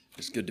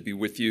It's good to be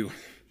with you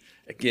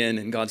again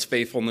in God's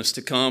faithfulness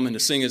to come and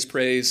to sing His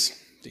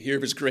praise, to hear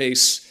of His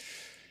grace,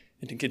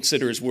 and to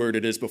consider His word.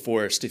 It is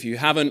before us. If you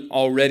haven't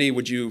already,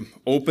 would you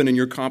open in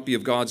your copy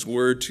of God's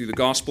word to the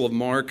Gospel of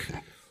Mark,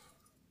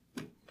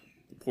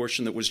 the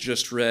portion that was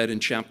just read in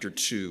chapter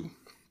 2.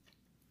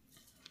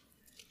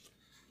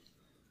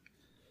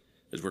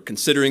 As we're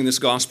considering this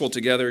gospel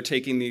together,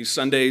 taking these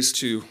Sundays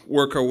to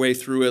work our way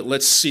through it,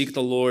 let's seek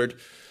the Lord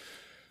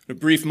in a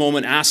brief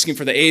moment, asking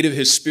for the aid of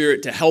His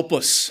Spirit to help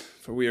us,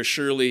 for we are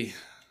surely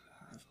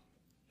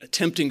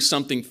attempting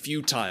something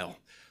futile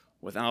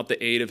without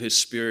the aid of His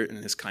Spirit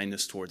and His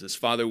kindness towards us.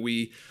 Father,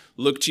 we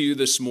look to You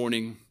this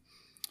morning,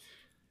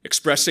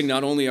 expressing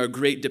not only our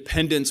great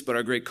dependence, but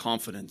our great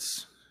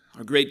confidence.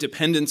 Our great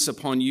dependence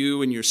upon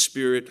You and Your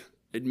Spirit,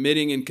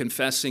 admitting and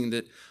confessing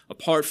that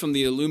apart from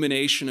the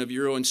illumination of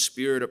Your own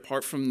Spirit,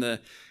 apart from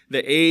the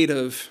aid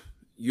of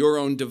Your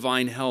own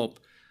divine help,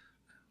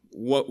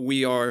 what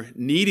we are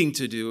needing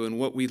to do and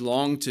what we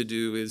long to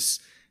do is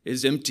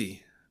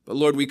empty. But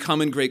Lord, we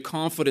come in great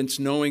confidence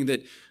knowing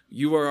that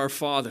You are our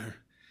Father.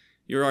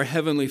 You're our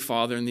Heavenly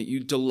Father, and that You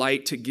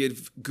delight to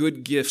give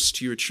good gifts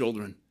to Your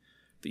children,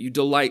 that You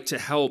delight to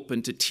help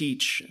and to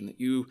teach, and that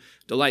You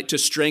delight to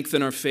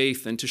strengthen our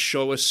faith and to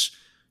show us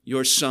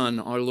Your Son,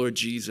 our Lord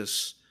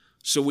Jesus.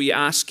 So we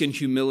ask in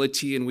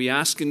humility and we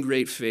ask in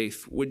great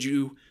faith, would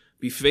You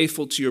be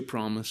faithful to Your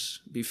promise,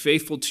 be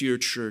faithful to Your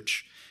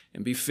church,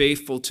 and be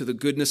faithful to the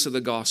goodness of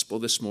the gospel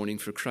this morning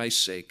for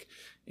Christ's sake.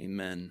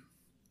 Amen.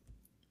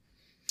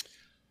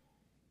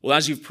 Well,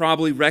 as you've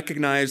probably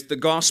recognized, the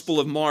Gospel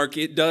of Mark,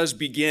 it does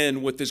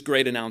begin with this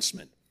great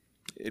announcement.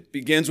 It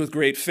begins with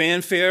great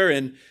fanfare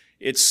and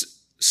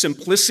its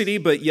simplicity,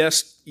 but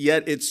yet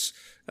its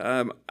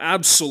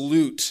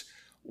absolute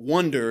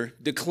wonder,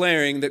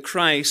 declaring that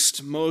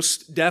Christ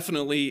most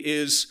definitely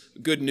is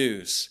good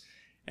news.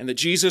 And that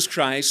Jesus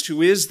Christ,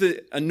 who is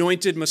the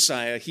anointed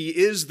Messiah, He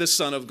is the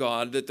Son of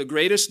God, that the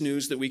greatest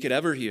news that we could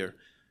ever hear,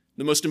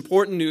 the most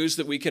important news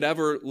that we could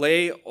ever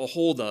lay a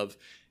hold of,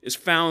 is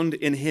found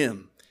in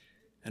Him.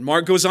 And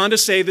Mark goes on to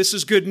say this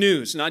is good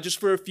news, not just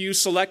for a few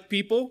select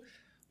people,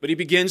 but he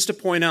begins to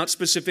point out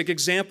specific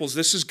examples.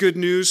 This is good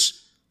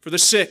news for the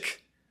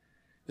sick.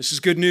 This is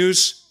good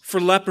news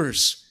for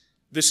lepers.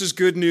 This is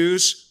good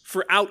news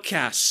for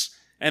outcasts.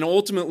 And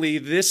ultimately,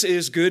 this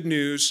is good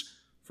news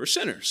for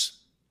sinners.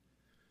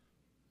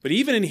 But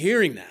even in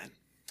hearing that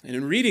and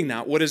in reading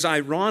that, what is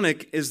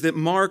ironic is that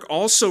Mark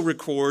also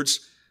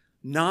records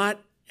not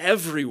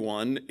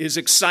everyone is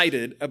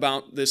excited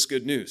about this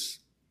good news.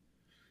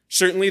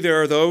 Certainly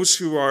there are those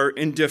who are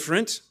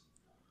indifferent,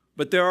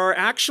 but there are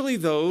actually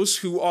those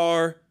who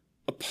are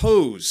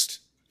opposed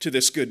to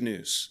this good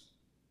news.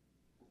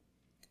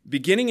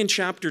 Beginning in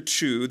chapter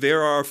 2,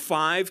 there are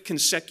 5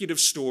 consecutive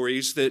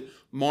stories that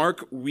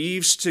Mark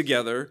weaves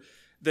together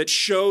that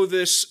show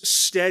this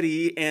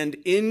steady and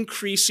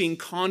increasing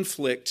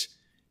conflict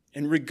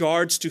in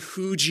regards to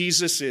who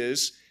Jesus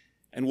is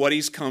and what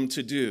He's come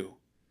to do.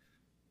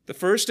 The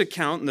first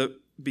account in the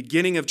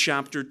beginning of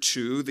chapter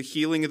 2, the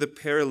healing of the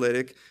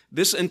paralytic,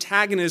 this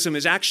antagonism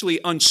is actually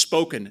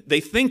unspoken. They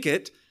think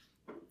it,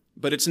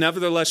 but it's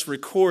nevertheless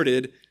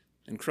recorded,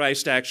 and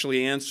Christ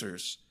actually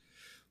answers.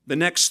 The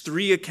next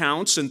 3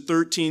 accounts in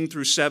 13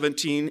 through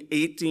 17,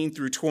 18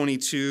 through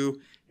 22,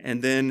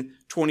 and then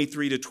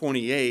 23 to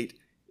 28,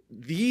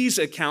 these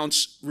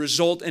accounts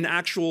result in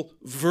actual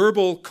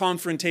verbal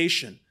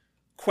confrontation.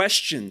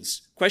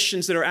 Questions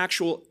that are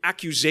actual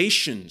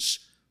accusations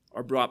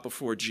are brought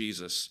before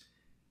Jesus.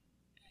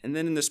 And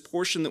then in this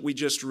portion that we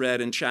just read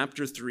in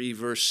chapter 3,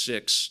 verse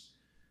 6,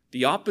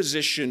 the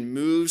opposition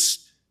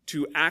moves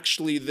to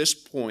actually this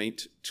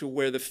point to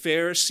where the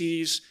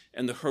Pharisees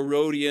and the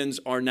Herodians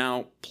are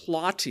now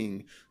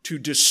plotting to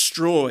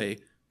destroy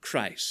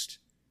Christ.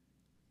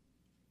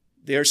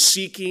 They are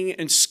seeking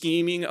and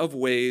scheming of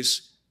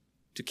ways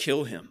to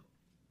kill Him.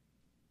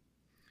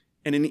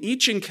 And in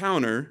each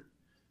encounter,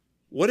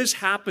 what is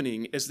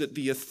happening is that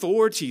the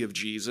authority of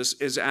Jesus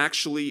is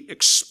actually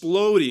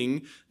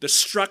exploding the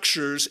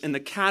structures and the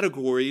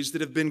categories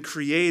that have been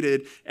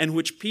created and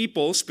which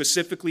people,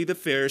 specifically the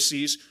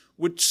Pharisees,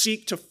 would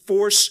seek to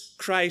force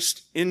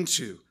Christ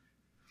into.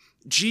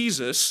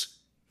 Jesus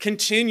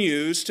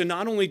continues to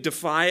not only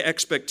defy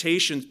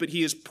expectations, but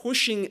He is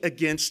pushing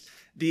against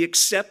the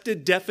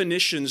accepted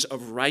definitions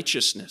of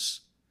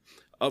righteousness,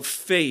 of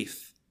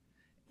faith,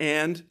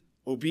 and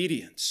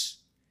obedience.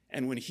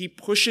 And when He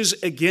pushes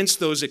against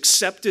those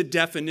accepted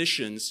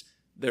definitions,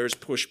 there's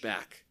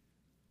pushback,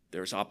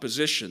 there's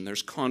opposition,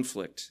 there's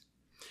conflict.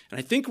 And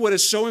I think what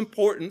is so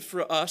important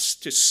for us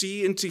to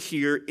see and to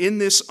hear in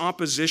this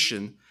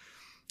opposition,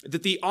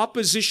 that the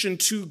opposition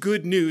to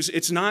good news,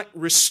 it's not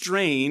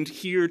restrained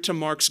here to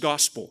Mark's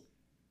gospel.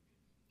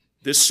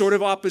 This sort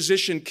of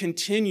opposition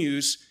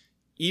continues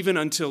even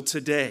until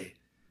today.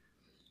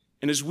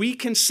 And as we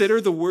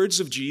consider the words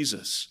of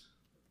Jesus,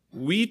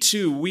 we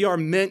too, we are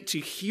meant to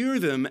hear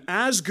them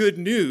as good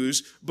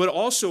news, but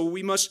also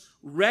we must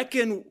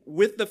reckon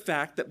with the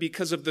fact that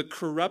because of the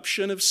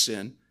corruption of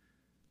sin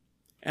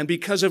And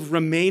because of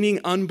remaining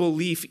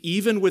unbelief,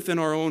 even within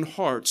our own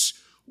hearts,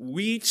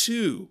 we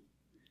too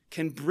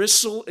can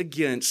bristle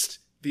against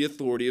the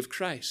authority of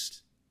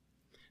Christ.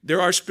 There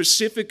are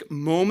specific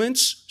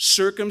moments,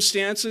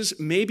 circumstances,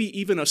 maybe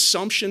even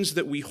assumptions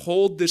that we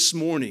hold this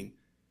morning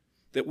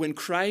that when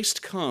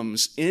Christ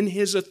comes in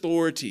his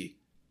authority,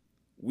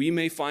 we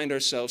may find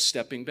ourselves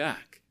stepping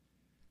back.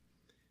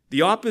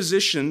 The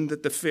opposition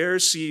that the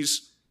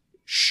Pharisees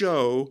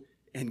show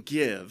and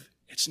give,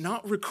 it's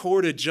not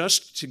recorded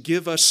just to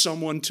give us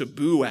someone to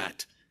boo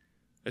at.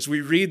 As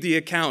we read the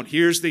account,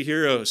 here's the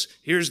heroes,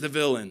 here's the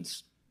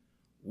villains.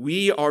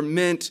 We are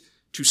meant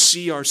to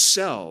see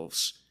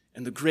ourselves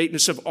and the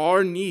greatness of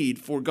our need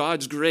for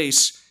God's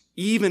grace,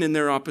 even in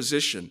their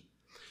opposition.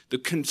 The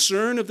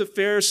concern of the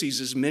Pharisees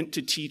is meant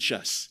to teach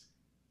us.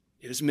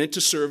 It is meant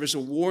to serve as a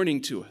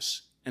warning to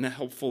us and a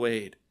helpful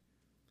aid.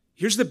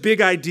 Here's the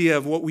big idea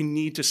of what we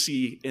need to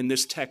see in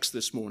this text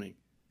this morning.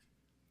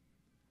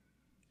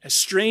 As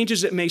strange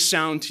as it may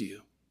sound to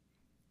you,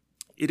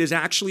 it is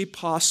actually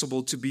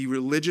possible to be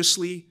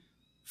religiously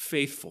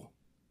faithful,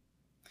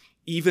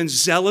 even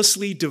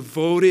zealously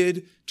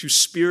devoted to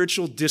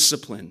spiritual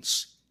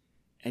disciplines,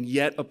 and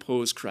yet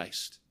oppose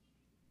Christ.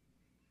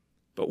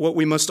 But what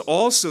we must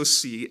also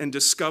see and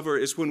discover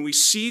is when we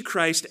see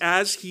Christ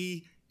as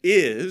he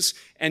is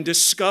and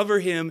discover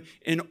him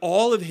in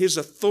all of his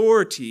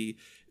authority,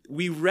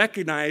 we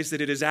recognize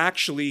that it is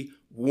actually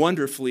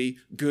wonderfully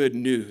good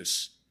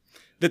news.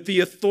 That the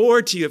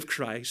authority of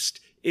Christ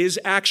is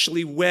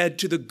actually wed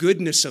to the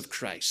goodness of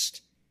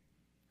Christ.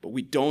 But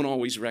we don't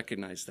always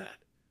recognize that.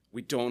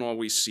 We don't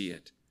always see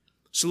it.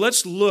 So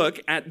let's look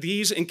at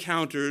these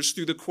encounters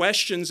through the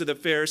questions of the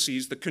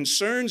Pharisees, the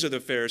concerns of the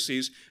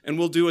Pharisees, and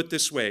we'll do it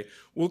this way.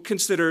 We'll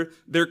consider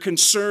their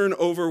concern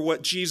over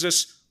what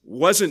Jesus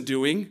wasn't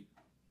doing.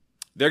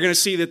 They're going to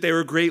see that they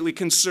were greatly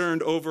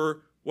concerned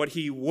over what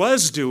he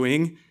was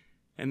doing.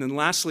 And then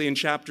lastly, in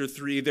chapter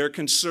 3, their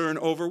concern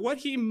over what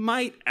he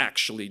might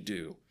actually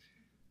do.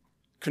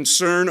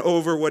 Concern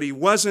over what he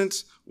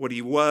wasn't, what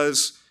he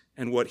was,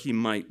 and what he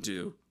might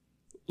do.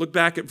 Look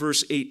back at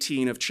verse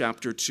 18 of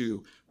chapter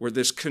 2, where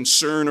this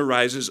concern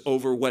arises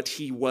over what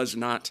he was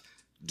not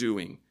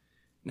doing.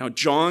 Now,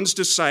 John's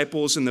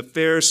disciples and the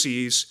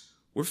Pharisees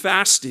were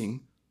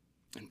fasting,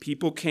 and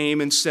people came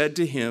and said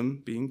to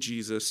him, being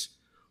Jesus,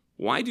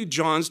 "Why do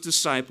John's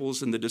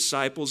disciples and the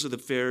disciples of the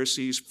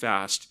Pharisees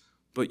fast,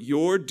 but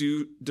your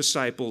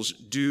disciples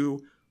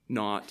do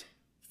not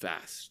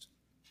fast?"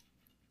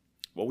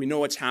 Well, we know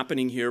what's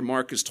happening here.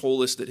 Mark has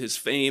told us that his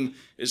fame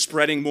is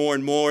spreading more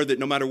and more, that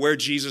no matter where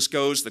Jesus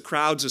goes, the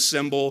crowds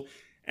assemble.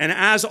 And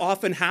as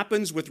often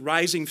happens with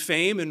rising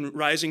fame and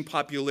rising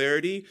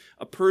popularity,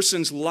 a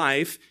person's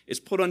life is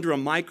put under a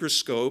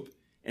microscope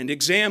and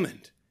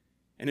examined.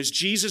 And as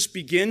Jesus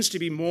begins to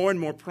be more and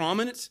more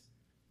prominent,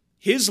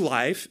 his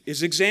life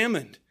is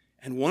examined.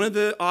 And one of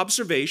the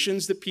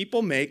observations that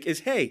people make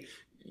is, hey,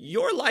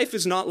 your life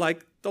is not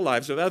like the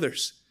lives of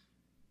others.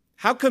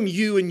 How come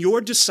you and your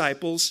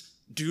disciples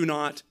do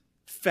not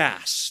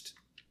fast?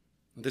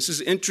 This is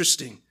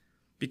interesting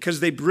because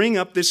they bring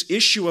up this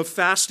issue of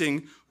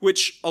fasting,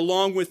 which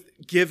along with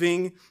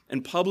giving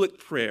and public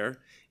prayer,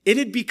 it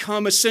had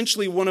become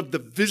essentially one of the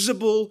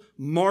visible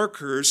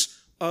markers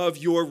of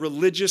your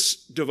religious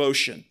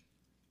devotion.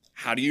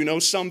 How do you know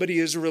somebody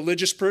is a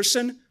religious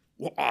person?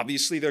 Well,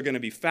 obviously they're going to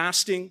be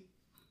fasting.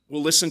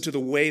 We'll listen to the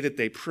way that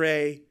they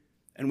pray,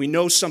 and we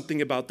know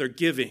something about their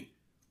giving.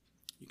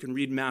 You can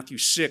read Matthew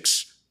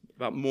 6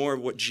 about more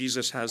of what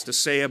Jesus has to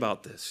say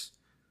about this.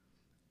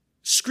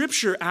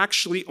 Scripture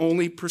actually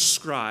only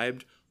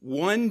prescribed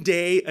one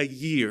day a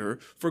year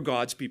for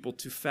God's people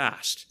to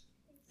fast.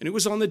 And it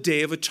was on the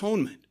Day of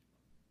Atonement.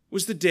 It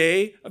was the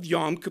day of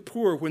Yom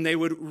Kippur when they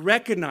would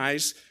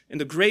recognize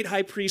and the great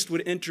high priest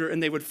would enter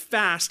and they would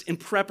fast in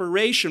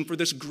preparation for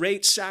this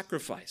great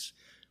sacrifice.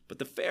 But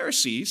the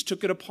Pharisees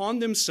took it upon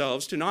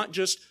themselves to not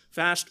just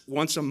fast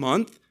once a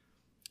month,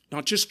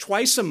 not just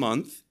twice a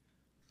month,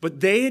 but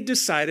they had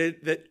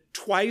decided that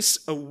twice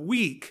a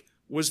week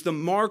was the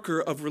marker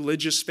of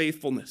religious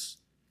faithfulness.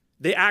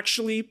 They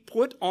actually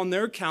put on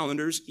their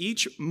calendars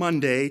each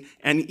Monday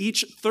and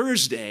each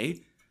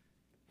Thursday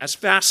as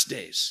fast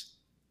days.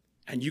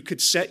 And you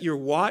could set your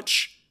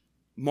watch,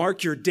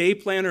 mark your day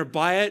planner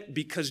by it,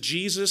 because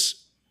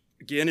Jesus,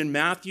 again in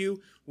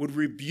Matthew, would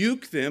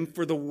rebuke them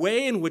for the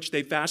way in which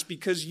they fast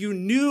because you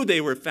knew they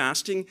were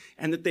fasting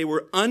and that they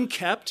were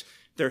unkept,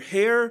 their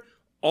hair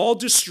all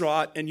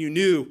distraught, and you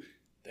knew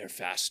they're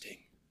fasting.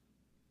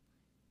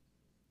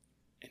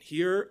 And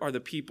here are the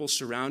people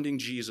surrounding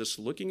Jesus,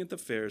 looking at the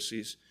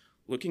Pharisees,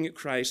 looking at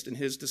Christ and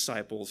his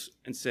disciples,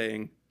 and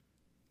saying,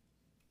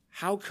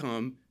 "How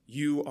come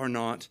you are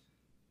not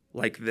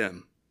like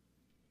them?"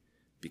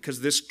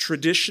 Because this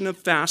tradition of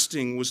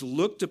fasting was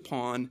looked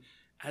upon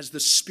as the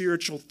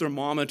spiritual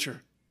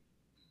thermometer.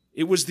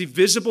 It was the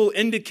visible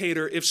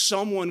indicator if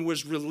someone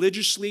was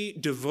religiously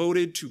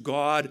devoted to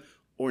God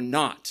or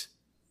not.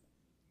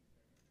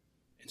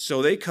 And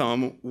so they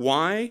come,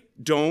 why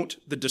don't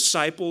the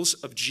disciples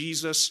of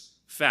Jesus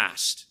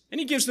fast?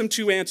 And he gives them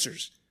two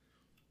answers.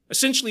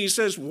 Essentially, he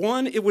says,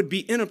 one, it would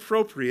be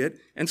inappropriate,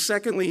 and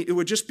secondly, it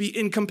would just be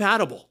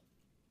incompatible.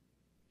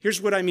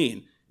 Here's what I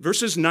mean.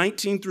 Verses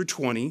 19 through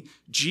 20,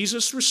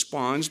 Jesus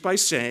responds by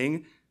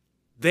saying,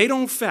 they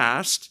don't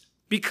fast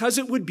because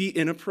it would be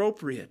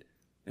inappropriate.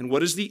 And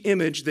what is the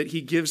image that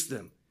he gives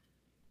them?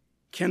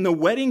 Can the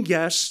wedding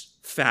guests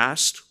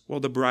fast while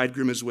the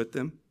bridegroom is with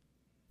them?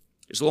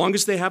 As long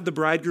as they have the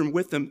bridegroom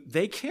with them,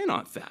 they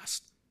cannot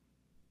fast.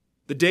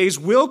 The days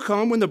will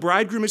come when the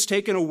bridegroom is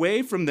taken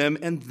away from them,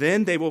 and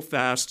then they will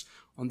fast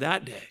on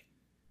that day.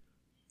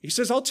 He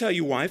says, I'll tell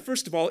you why.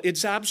 First of all,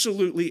 it's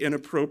absolutely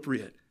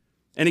inappropriate.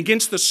 And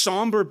against the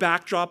somber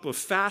backdrop of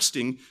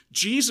fasting,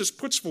 Jesus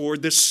puts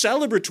forward this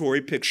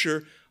celebratory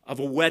picture of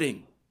a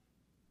wedding.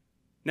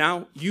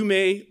 Now, you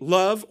may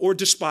love or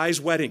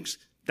despise weddings.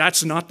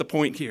 That's not the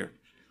point here.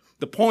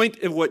 The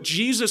point of what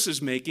Jesus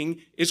is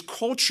making is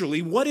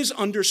culturally what is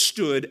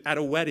understood at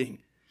a wedding,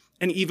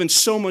 and even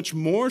so much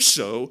more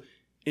so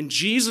in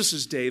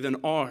Jesus' day than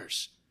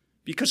ours.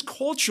 Because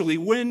culturally,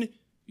 when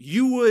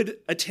you would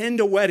attend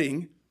a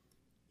wedding,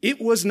 it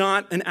was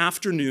not an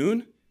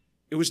afternoon,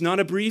 it was not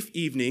a brief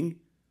evening,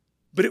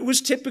 but it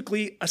was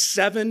typically a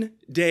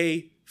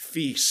 7-day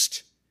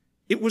feast.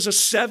 It was a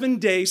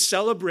 7-day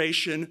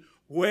celebration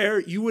where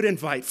you would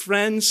invite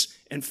friends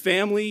and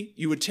family,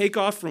 you would take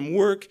off from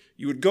work,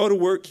 you would go to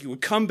work, you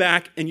would come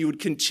back, and you would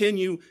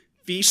continue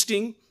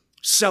feasting,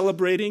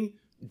 celebrating,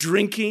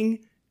 drinking,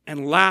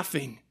 and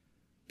laughing,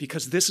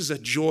 because this is a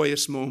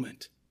joyous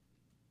moment.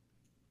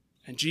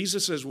 And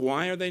Jesus says,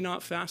 why are they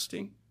not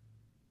fasting?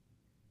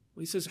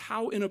 Well, he says,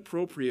 how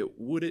inappropriate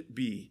would it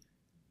be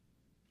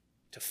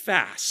to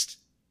fast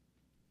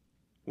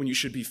when you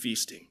should be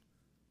feasting?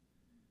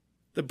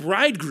 The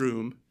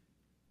bridegroom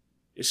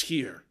is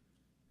here.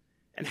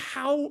 And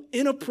how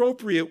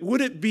inappropriate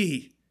would it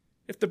be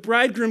if the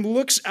bridegroom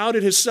looks out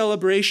at his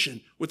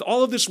celebration with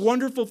all of this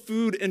wonderful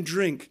food and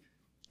drink,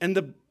 and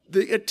the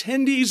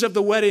attendees of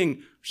the wedding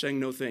are saying,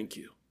 no, thank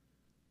you,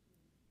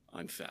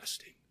 I'm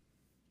fasting.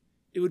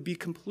 It would be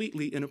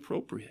completely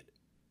inappropriate.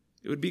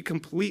 It would be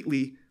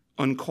completely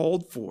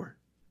uncalled for.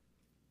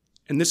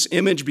 And this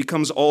image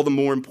becomes all the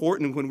more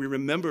important when we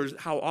remember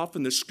how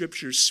often the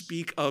scriptures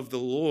speak of the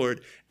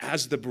Lord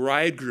as the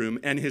bridegroom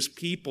and his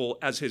people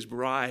as his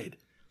bride.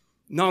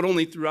 Not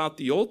only throughout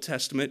the Old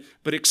Testament,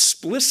 but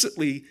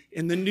explicitly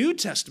in the New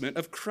Testament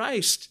of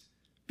Christ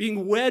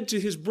being wed to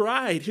his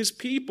bride, his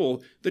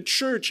people, the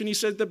church. And he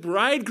said, the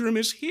bridegroom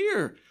is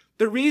here.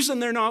 The reason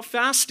they're not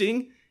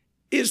fasting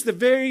is the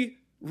very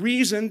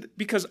reason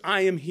because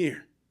I am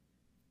here.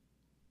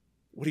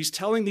 What he's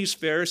telling these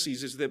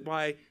Pharisees is that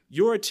by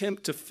your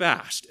attempt to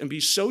fast and be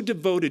so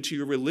devoted to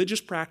your religious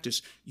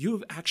practice, you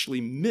have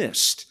actually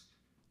missed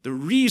the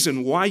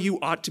reason why you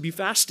ought to be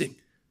fasting.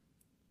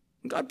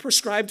 God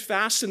prescribed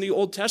fasts in the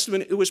Old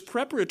Testament. It was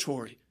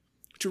preparatory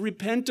to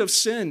repent of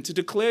sin, to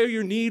declare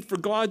your need for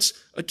God's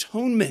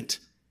atonement.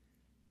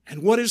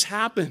 And what has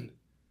happened?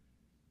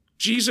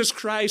 Jesus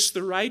Christ,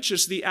 the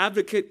righteous, the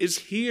advocate, is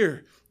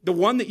here. The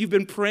one that you've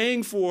been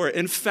praying for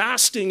and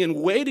fasting and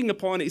waiting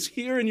upon is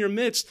here in your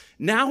midst.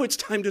 Now it's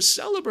time to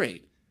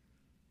celebrate.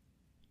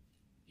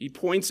 He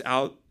points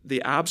out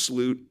the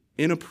absolute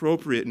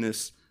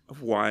inappropriateness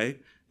of why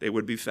they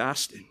would be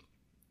fasting.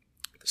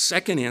 The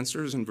second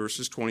answer is in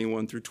verses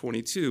 21 through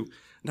 22.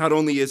 Not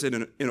only is it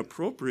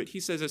inappropriate, he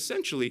says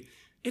essentially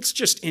it's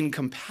just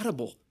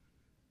incompatible.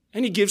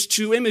 And he gives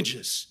two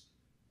images.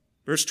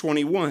 Verse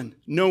 21,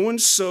 no one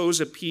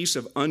sews a piece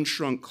of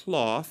unshrunk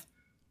cloth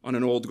on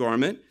an old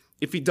garment.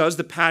 If he does,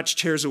 the patch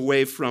tears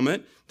away from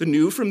it, the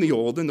new from the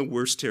old, and the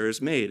worse tear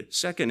is made.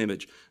 Second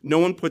image, no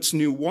one puts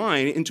new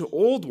wine into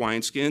old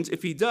wineskins.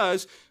 If he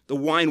does, the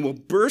wine will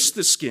burst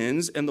the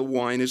skins, and the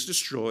wine is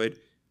destroyed,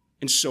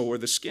 and so are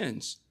the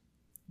skins.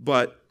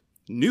 But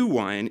new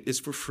wine is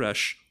for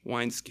fresh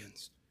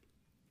wineskins.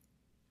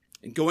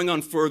 And going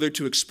on further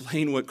to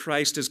explain what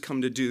Christ has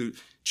come to do,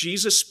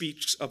 Jesus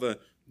speaks of a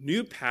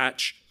new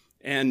patch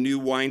and new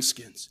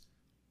wineskins.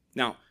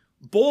 Now,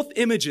 both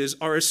images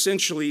are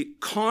essentially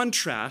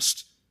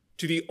contrast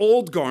to the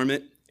old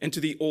garment and to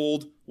the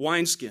old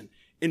wineskin.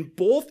 In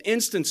both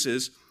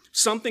instances,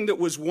 something that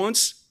was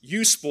once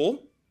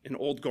useful, an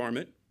old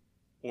garment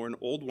or an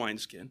old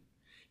wineskin,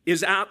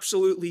 is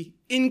absolutely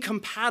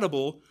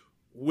incompatible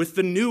with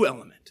the new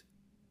element.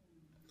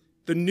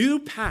 The new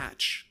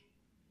patch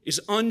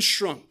is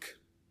unshrunk,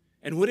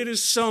 and when it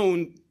is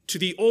sewn to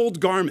the old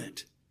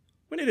garment,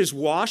 when it is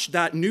washed,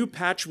 that new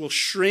patch will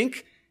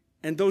shrink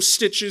and those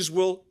stitches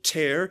will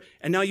tear,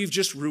 and now you've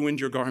just ruined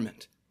your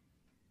garment.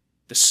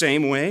 The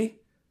same way,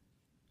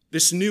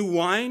 this new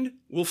wine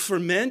will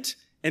ferment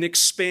and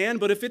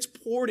expand, but if it's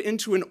poured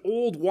into an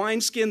old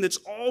wineskin that's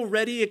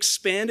already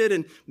expanded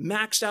and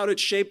maxed out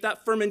its shape,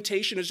 that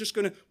fermentation is just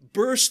going to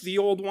burst the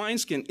old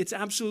wineskin. It's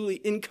absolutely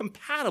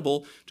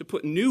incompatible to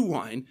put new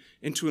wine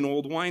into an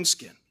old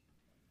wineskin.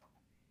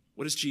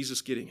 What is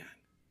Jesus getting at?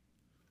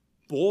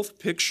 Both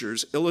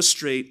pictures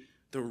illustrate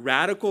the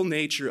radical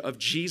nature of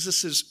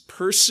Jesus'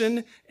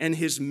 person and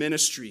his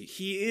ministry.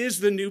 He is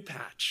the new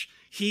patch.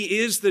 He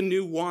is the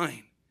new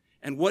wine.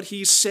 And what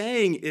he's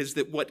saying is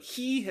that what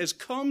he has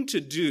come to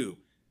do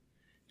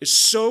is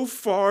so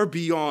far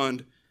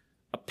beyond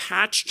a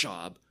patch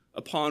job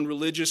upon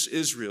religious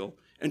Israel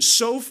and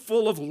so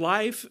full of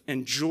life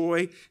and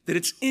joy that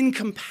it's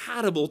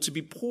incompatible to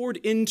be poured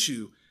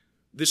into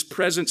this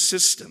present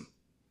system.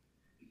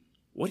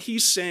 What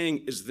he's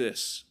saying is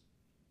this: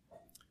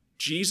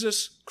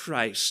 Jesus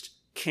Christ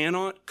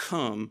cannot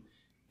come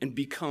and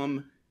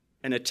become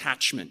an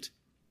attachment.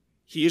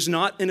 He is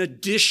not an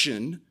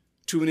addition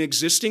to an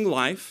existing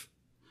life,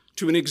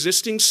 to an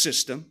existing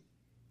system,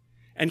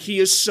 and he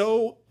is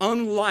so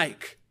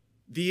unlike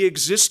the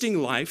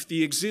existing life,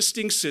 the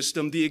existing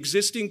system, the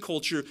existing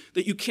culture,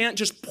 that you can't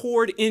just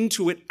pour it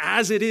into it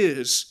as it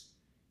is.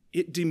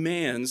 It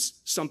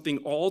demands something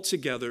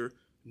altogether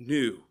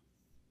new.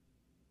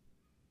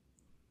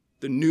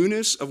 The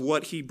newness of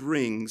what he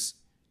brings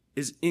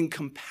is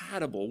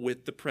incompatible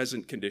with the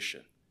present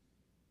condition.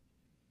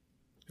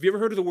 Have you ever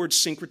heard of the word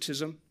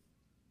syncretism?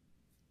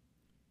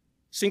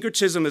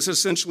 Syncretism is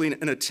essentially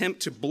an attempt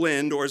to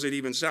blend, or as it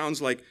even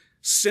sounds like,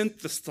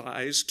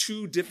 synthesize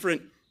two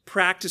different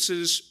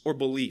practices or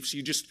beliefs.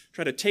 You just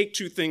try to take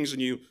two things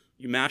and you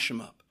mash them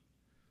up.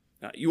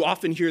 You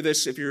often hear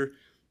this if you're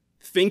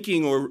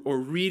thinking or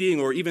reading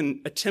or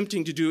even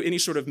attempting to do any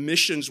sort of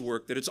missions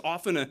work, that it's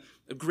often a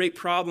great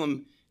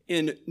problem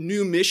in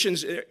new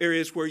missions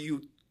areas where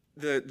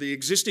the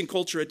existing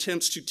culture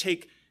attempts to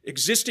take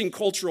existing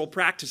cultural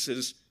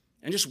practices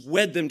and just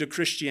wed them to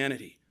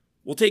Christianity.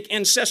 We'll take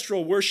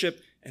ancestral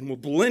worship and we'll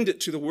blend it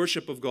to the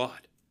worship of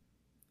God.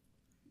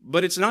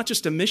 But it's not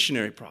just a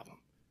missionary problem.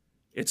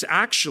 It's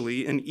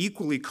actually an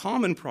equally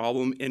common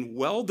problem in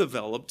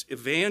well-developed,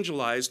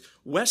 evangelized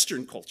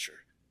Western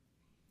culture.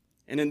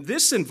 And in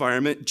this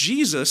environment,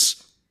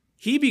 Jesus,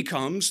 he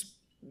becomes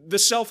the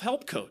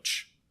self-help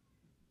coach.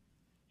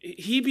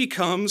 He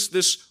becomes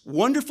this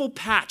wonderful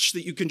patch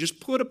that you can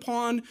just put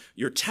upon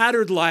your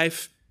tattered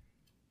life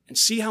and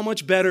see how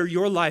much better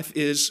your life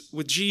is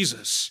with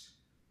Jesus.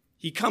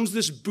 He comes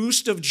this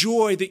boost of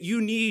joy that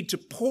you need to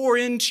pour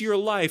into your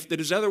life that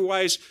is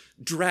otherwise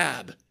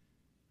drab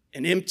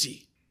and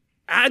empty.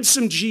 Add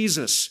some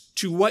Jesus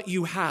to what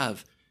you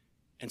have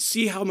and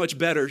see how much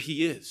better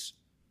he is.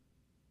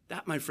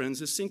 That, my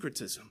friends, is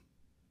syncretism.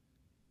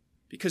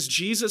 Because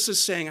Jesus is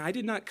saying, I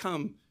did not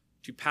come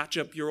to patch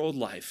up your old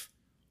life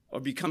or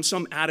become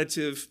some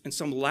additive and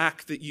some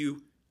lack that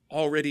you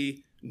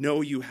already know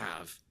you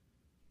have.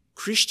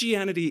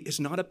 Christianity is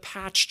not a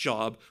patch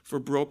job for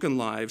broken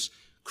lives.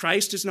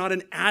 Christ is not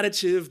an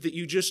additive that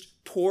you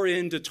just pour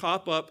in to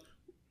top up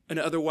an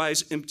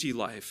otherwise empty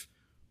life.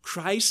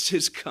 Christ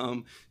has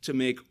come to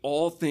make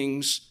all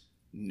things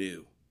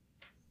new.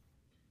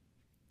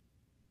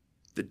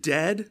 The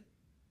dead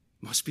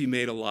must be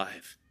made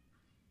alive.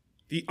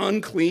 The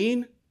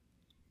unclean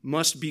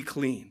must be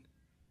clean.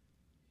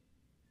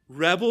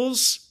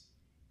 Rebels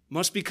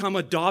must become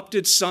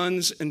adopted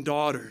sons and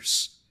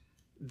daughters.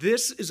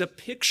 This is a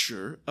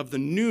picture of the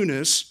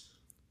newness,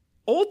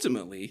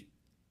 ultimately,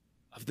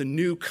 of the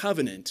new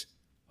covenant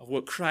of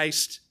what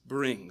Christ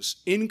brings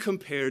in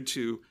compared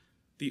to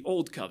the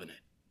old covenant.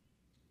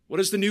 What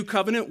is the new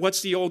covenant?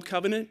 What's the old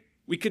covenant?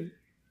 We could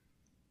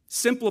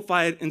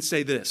simplify it and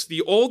say this.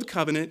 The old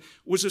covenant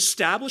was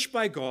established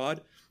by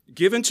God,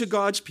 given to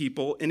God's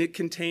people, and it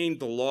contained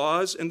the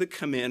laws and the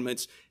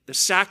commandments, the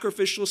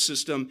sacrificial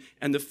system,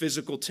 and the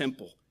physical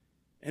temple.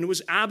 And it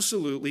was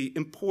absolutely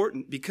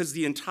important because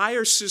the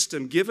entire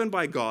system given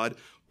by God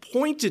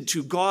pointed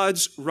to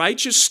God's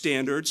righteous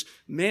standards,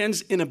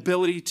 man's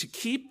inability to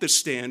keep the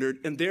standard,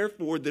 and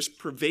therefore this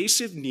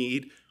pervasive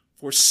need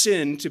for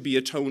sin to be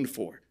atoned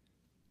for.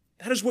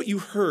 That is what you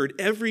heard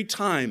every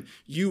time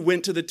you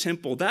went to the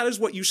temple. That is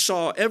what you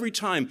saw every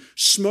time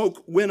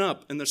smoke went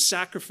up and the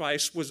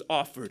sacrifice was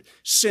offered.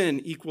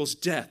 Sin equals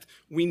death.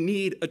 We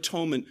need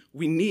atonement.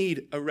 We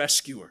need a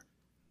rescuer.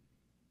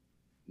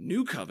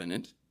 New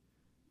covenant,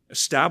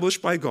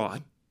 established by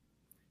God,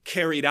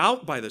 carried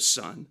out by the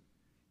Son,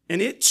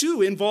 and it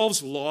too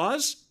involves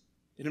laws.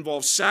 It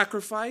involves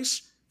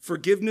sacrifice,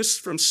 forgiveness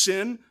from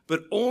sin,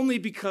 but only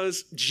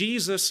because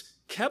Jesus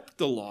kept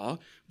the law,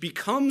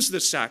 becomes the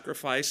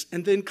sacrifice,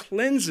 and then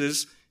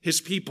cleanses his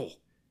people.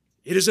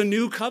 It is a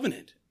new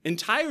covenant,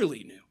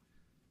 entirely new.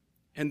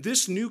 And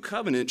this new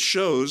covenant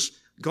shows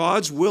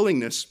God's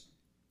willingness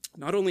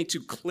not only to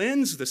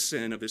cleanse the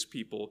sin of his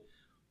people,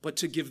 but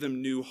to give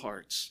them new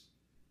hearts,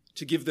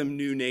 to give them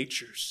new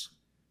natures,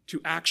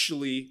 to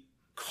actually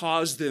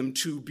cause them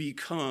to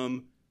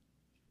become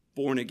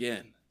born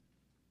again.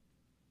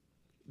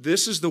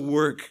 This is the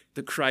work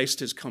that Christ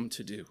has come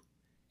to do.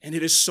 And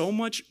it is so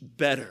much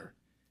better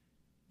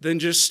than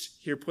just,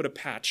 here, put a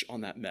patch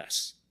on that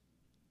mess.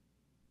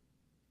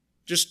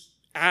 Just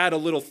add a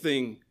little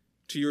thing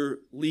to your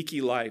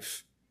leaky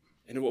life,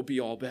 and it will be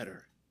all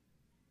better.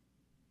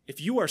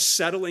 If you are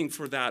settling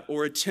for that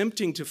or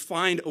attempting to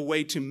find a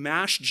way to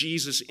mash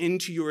Jesus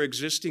into your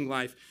existing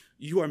life,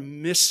 you are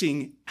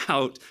missing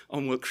out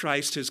on what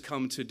Christ has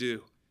come to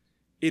do.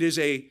 It is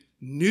a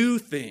new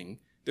thing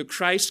that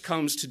Christ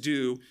comes to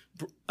do,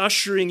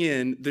 ushering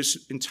in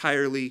this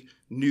entirely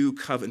new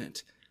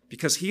covenant,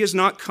 because he has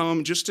not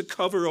come just to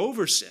cover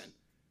over sin.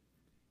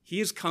 He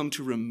has come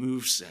to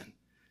remove sin,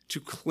 to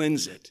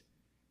cleanse it.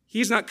 He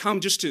has not come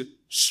just to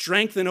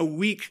strengthen a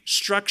weak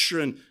structure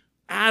and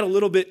add a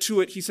little bit to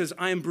it. He says,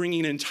 I am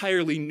bringing an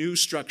entirely new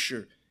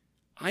structure.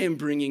 I am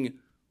bringing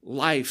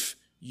life,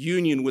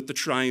 union with the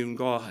triune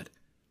God.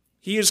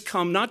 He has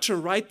come not to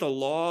write the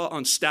law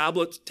on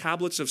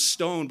tablets of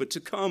stone, but to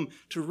come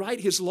to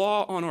write his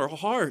law on our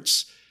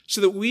hearts so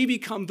that we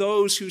become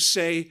those who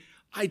say,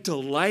 I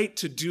delight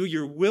to do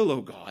your will,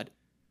 O God.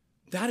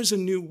 That is a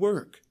new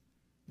work.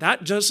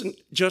 That doesn't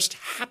just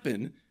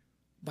happen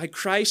by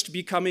Christ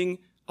becoming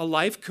a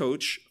life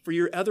coach for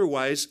your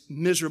otherwise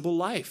miserable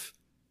life.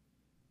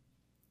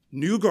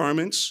 New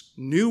garments,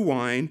 new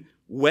wine,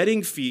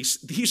 wedding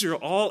feasts, these are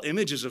all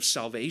images of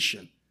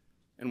salvation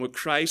and what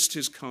Christ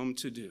has come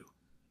to do.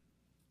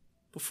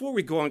 Before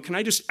we go on, can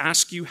I just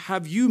ask you,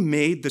 have you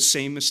made the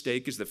same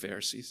mistake as the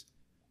Pharisees?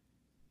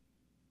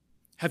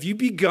 Have you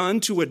begun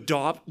to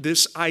adopt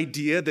this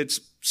idea that's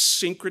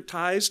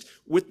syncretized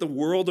with the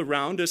world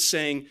around us,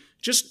 saying,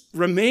 just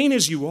remain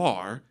as you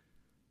are,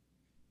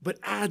 but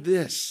add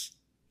this?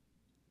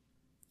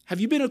 Have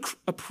you been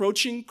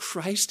approaching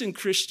Christ and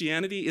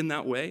Christianity in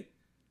that way?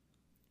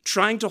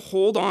 Trying to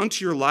hold on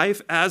to your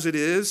life as it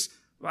is?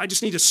 I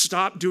just need to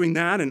stop doing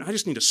that, and I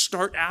just need to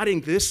start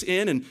adding this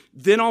in, and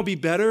then I'll be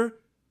better.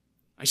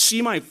 I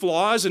see my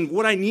flaws, and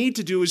what I need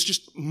to do is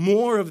just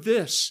more of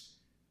this.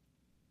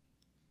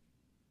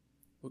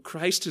 What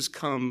Christ has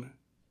come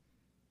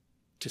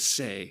to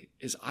say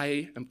is,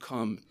 I am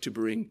come to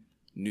bring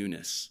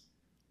newness.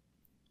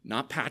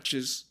 Not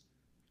patches,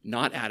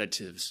 not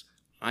additives.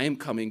 I am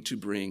coming to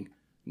bring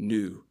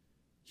new.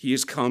 He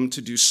has come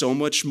to do so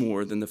much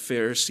more than the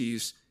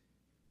Pharisees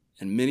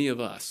and many of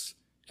us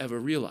ever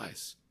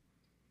realize.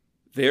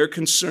 They're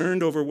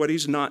concerned over what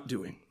he's not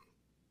doing.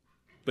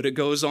 But it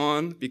goes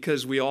on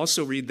because we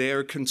also read they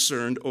are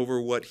concerned over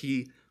what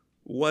he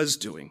was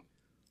doing.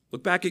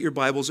 Look back at your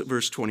Bibles at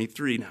verse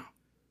 23 now.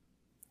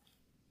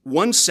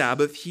 One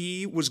Sabbath,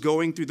 he was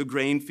going through the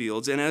grain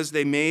fields, and as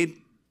they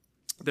made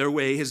their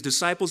way, his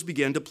disciples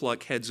began to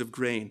pluck heads of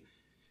grain.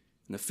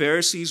 And the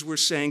Pharisees were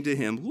saying to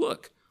him,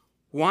 look,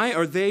 why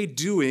are they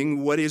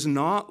doing what is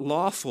not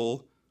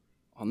lawful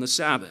on the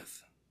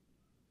Sabbath?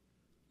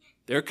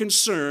 Their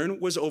concern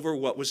was over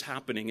what was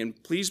happening.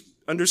 And please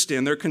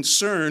understand, their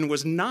concern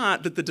was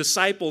not that the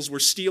disciples were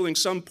stealing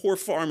some poor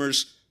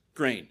farmer's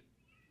grain.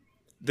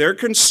 Their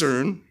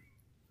concern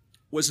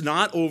was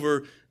not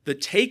over the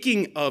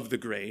taking of the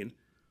grain,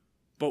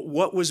 but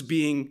what was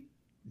being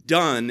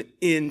done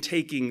in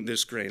taking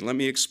this grain. Let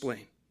me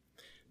explain.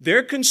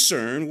 Their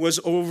concern was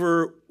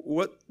over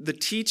what the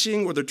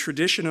teaching or the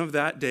tradition of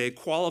that day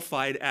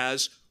qualified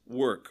as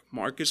work.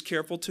 Mark is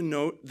careful to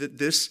note that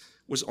this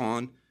was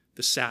on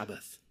the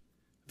Sabbath.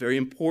 Very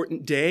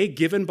important day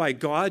given by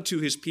God to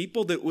his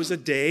people, that was a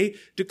day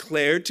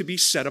declared to be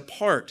set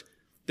apart.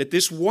 That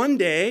this one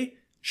day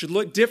should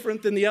look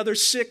different than the other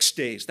 6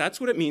 days.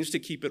 That's what it means to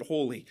keep it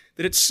holy,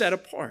 that it's set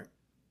apart.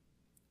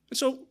 And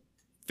so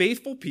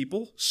faithful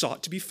people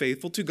sought to be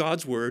faithful to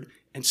God's word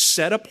and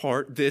set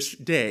apart this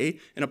day.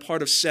 And a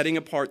part of setting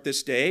apart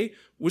this day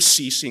was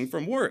ceasing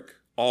from work.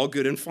 All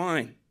good and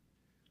fine.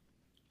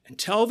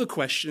 Until the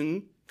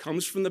question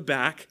comes from the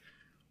back,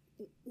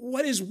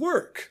 what is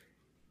work?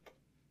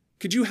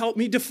 Could you help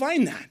me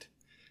define that?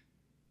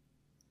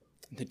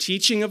 The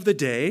teaching of the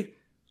day,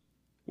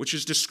 which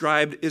is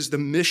described as the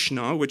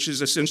Mishnah, which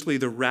is essentially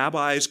the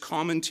rabbi's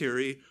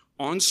commentary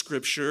on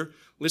Scripture,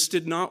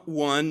 listed not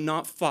 1,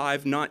 not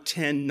 5, not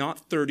 10,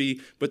 not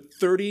 30, but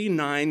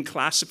 39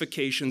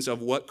 classifications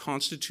of what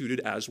constituted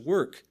as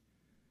work.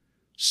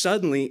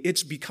 Suddenly,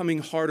 it's becoming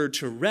harder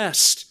to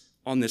rest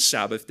on this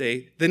Sabbath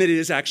day than it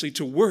is actually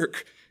to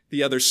work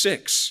the other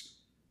 6.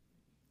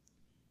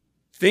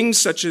 Things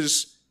such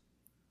as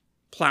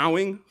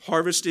plowing,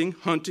 harvesting,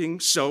 hunting,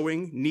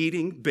 sowing,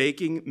 kneading,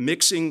 baking,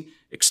 mixing,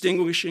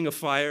 extinguishing a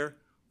fire,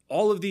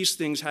 all of these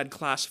things had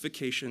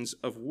classifications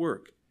of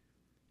work.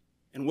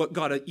 And what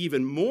got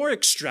even more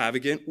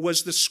extravagant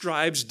was the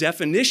scribe's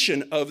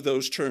definition of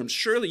those terms.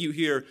 Surely you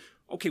hear,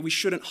 okay, we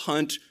shouldn't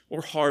hunt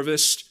or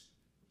harvest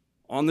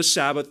on the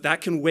Sabbath.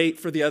 That can wait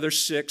for the other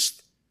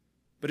 6th.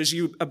 But as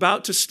you're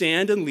about to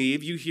stand and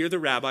leave, you hear the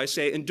rabbi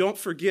say, and don't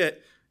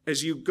forget,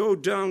 as you go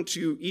down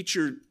to eat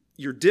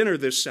your dinner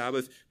this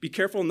Sabbath, be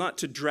careful not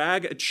to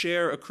drag a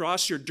chair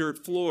across your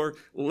dirt floor,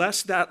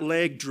 lest that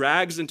leg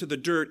drags into the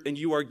dirt and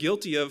you are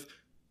guilty of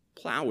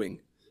plowing.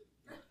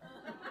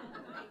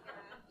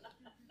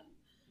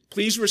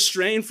 Please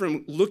refrain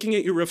from looking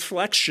at your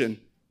reflection,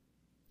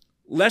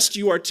 lest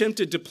you are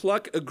tempted to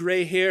pluck a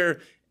gray hair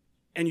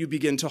and you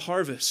begin to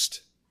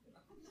harvest.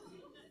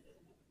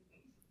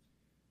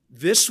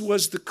 This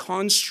was the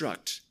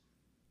construct.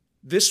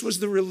 This was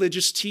the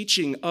religious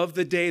teaching of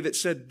the day that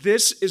said,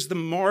 this is the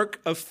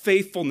mark of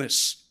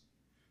faithfulness.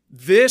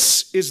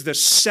 This is the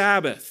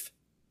Sabbath.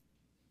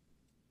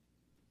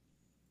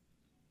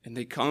 And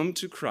they come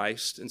to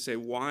Christ and say,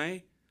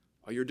 why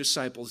are your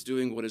disciples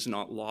doing what is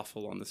not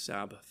lawful on the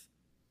Sabbath?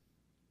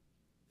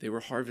 They were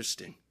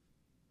harvesting.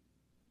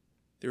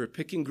 They were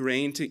picking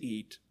grain to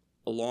eat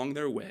along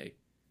their way.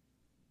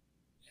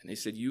 And they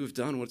said, you have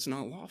done what's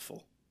not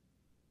lawful.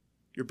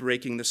 You're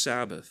breaking the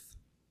Sabbath.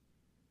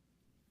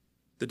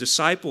 The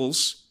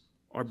disciples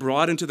are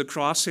brought into the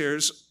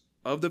crosshairs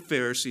of the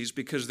Pharisees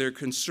because their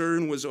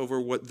concern was over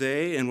what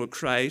they and what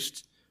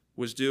Christ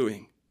was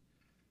doing.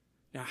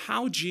 Now,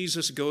 how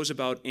Jesus goes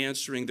about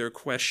answering their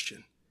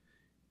question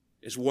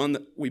is one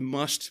that we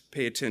must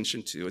pay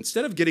attention to.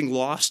 Instead of getting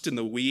lost in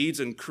the weeds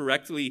and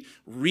correctly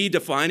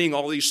redefining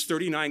all these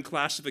 39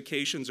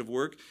 classifications of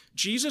work,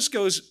 Jesus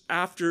goes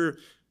after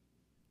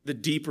the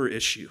deeper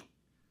issue.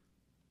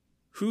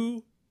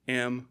 Who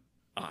am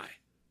I?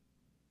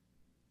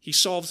 He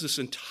solves this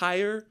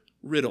entire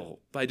riddle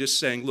by just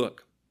saying,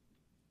 look,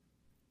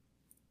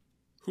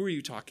 who are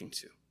you talking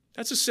to?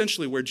 That's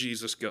essentially where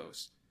Jesus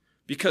goes.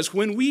 Because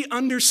when we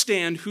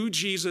understand who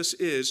Jesus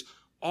is,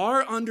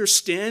 our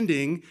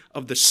understanding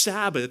of the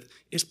Sabbath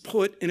is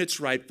put in its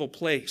rightful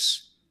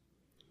place.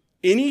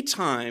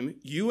 Anytime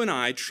you and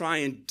I try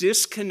and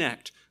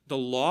disconnect the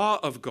law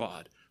of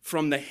God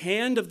from the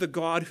hand of the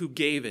God who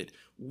gave it,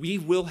 we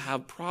will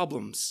have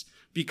problems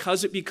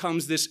because it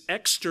becomes this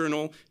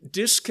external,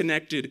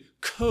 disconnected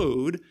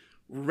code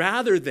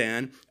rather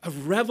than a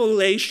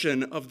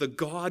revelation of the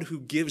God who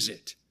gives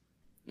it.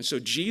 And so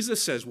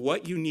Jesus says,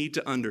 what you need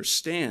to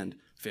understand,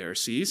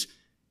 Pharisees,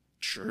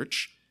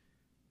 church,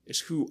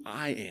 is who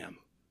I am.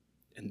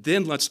 And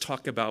then let's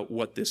talk about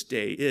what this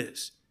day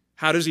is.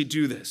 How does he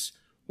do this?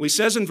 Well, he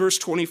says in verse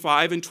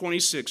 25 and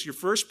 26, your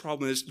first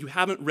problem is you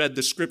haven't read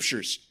the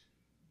scriptures.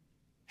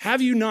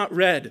 Have you not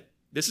read?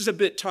 This is a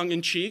bit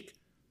tongue-in-cheek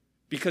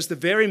because the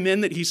very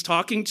men that he's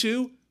talking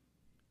to,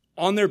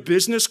 on their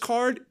business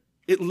card,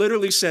 it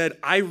literally said,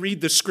 I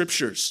read the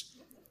scriptures.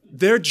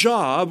 Their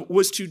job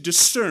was to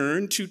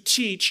discern, to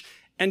teach,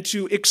 and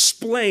to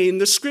explain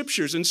the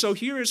scriptures. And so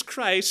here is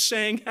Christ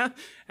saying,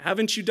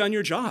 haven't you done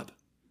your job?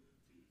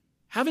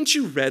 Haven't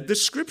you read the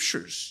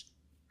scriptures?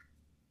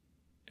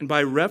 And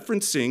by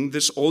referencing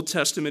this Old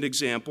Testament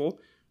example,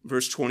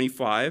 verse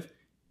 25,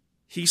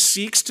 he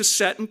seeks to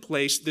set in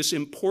place this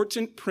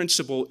important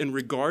principle in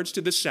regards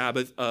to the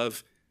Sabbath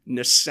of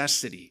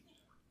necessity.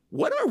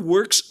 What are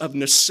works of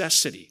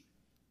necessity?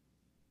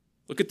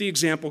 Look at the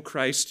example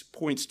Christ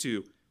points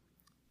to.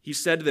 He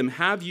said to them,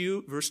 have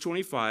you, verse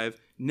 25,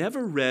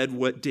 never read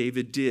what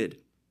David did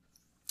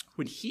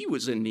when he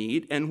was in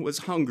need and was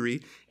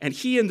hungry, and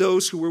he and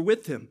those who were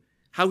with him,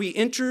 how he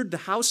entered the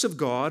house of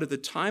God at the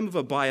time of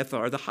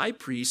Abiathar, the high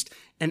priest,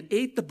 and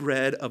ate the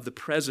bread of the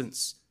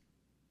presence,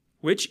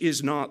 which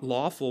is not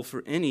lawful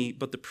for any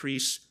but the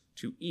priests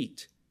to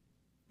eat.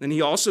 Then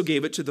he also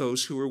gave it to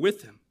those who were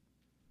with him.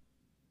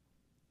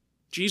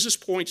 Jesus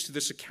points to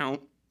this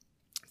account,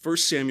 1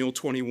 Samuel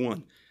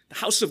 21. The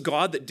house of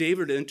God that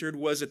David entered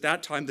was at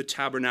that time the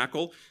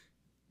tabernacle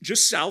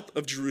just south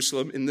of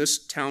Jerusalem in this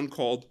town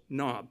called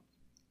Nob.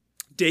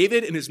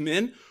 David and his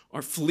men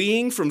are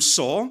fleeing from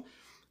Saul.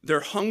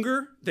 Their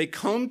hunger, they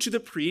come to the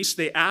priest,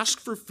 they ask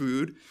for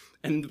food,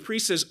 and the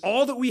priest says,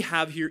 all that we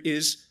have here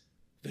is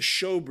the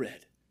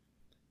showbread,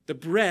 the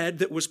bread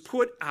that was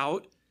put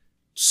out,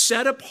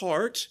 set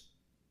apart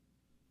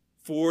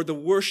for the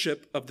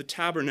worship of the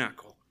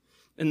tabernacle.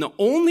 And the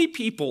only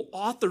people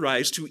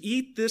authorized to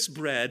eat this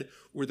bread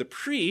were the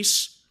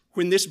priests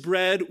when this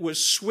bread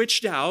was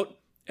switched out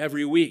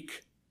every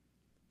week.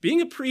 Being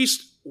a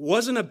priest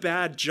wasn't a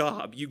bad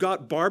job. You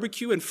got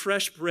barbecue and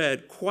fresh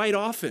bread quite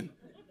often.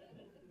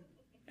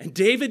 And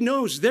David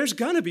knows there's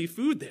going to be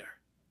food there.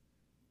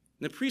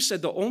 And the priest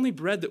said, the only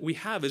bread that we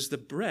have is the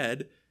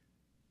bread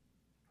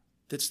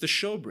that's the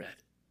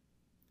showbread.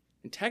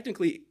 And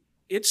technically,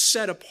 it's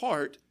set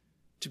apart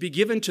to be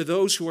given to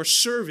those who are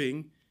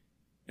serving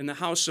in the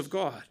house of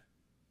God.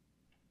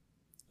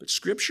 But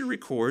Scripture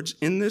records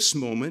in this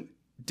moment,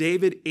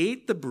 David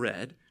ate the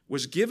bread,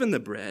 was given the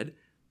bread,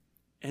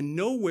 and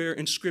nowhere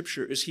in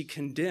Scripture is he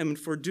condemned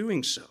for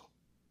doing so.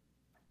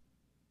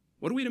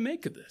 What are we to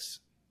make of this?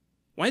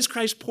 Why is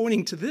Christ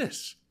pointing to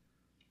this?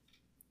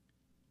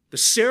 The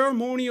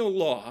ceremonial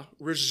law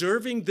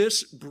reserving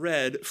this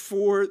bread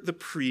for the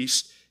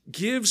priest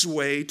gives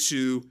way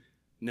to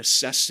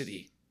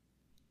necessity.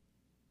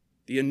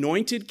 The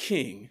anointed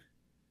king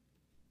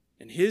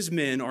and his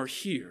men are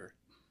here,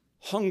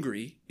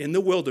 hungry in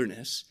the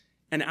wilderness,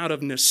 and out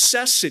of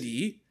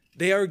necessity,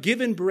 they are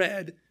given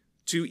bread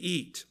to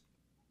eat.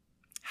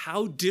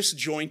 How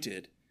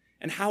disjointed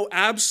and how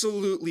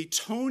absolutely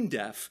tone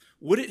deaf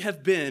would it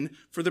have been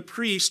for the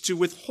priest to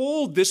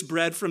withhold this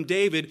bread from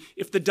David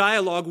if the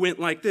dialogue went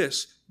like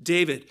this?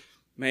 David,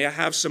 may I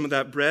have some of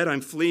that bread?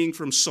 I'm fleeing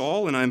from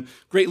Saul and I'm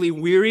greatly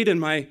wearied in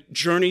my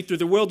journey through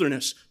the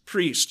wilderness.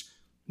 Priest,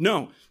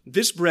 no,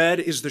 this bread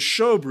is the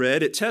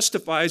showbread. It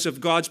testifies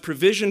of God's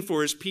provision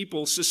for his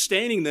people,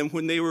 sustaining them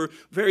when they were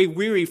very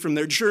weary from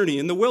their journey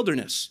in the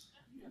wilderness.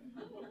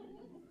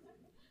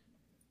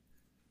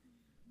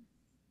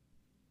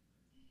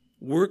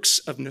 Works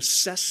of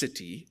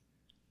necessity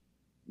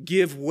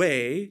give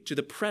way to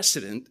the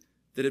precedent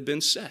that had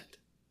been set.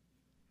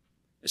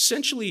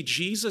 Essentially,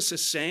 Jesus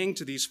is saying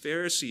to these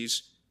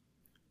Pharisees,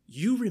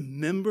 you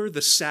remember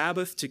the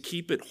Sabbath to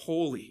keep it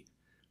holy,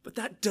 but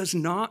that does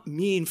not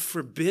mean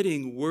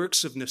forbidding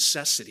works of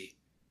necessity.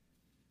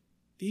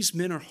 These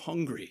men are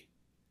hungry.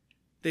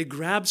 They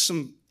grabbed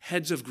some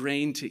heads of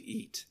grain to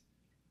eat.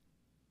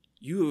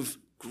 You have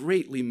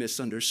greatly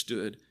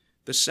misunderstood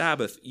the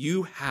Sabbath.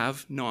 You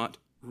have not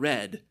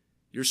read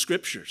your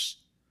scriptures.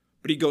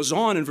 But he goes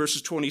on in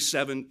verses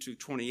 27 to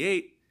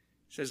 28,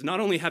 he says, not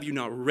only have you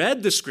not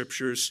read the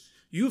scriptures,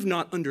 you have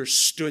not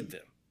understood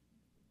them.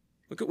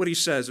 Look at what he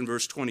says in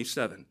verse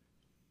 27.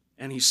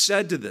 And he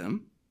said to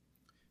them,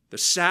 the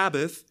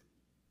Sabbath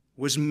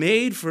was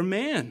made for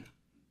man,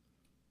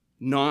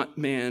 not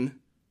man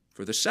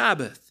for the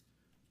Sabbath.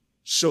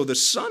 So the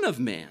Son of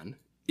Man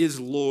is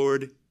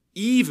Lord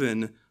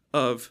even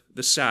of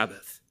the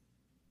Sabbath.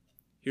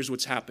 Here's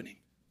what's happening.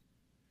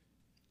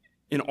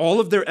 In all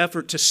of their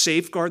effort to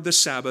safeguard the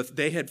Sabbath,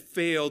 they had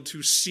failed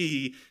to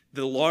see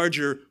the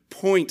larger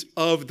point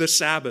of the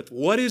Sabbath.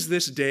 What is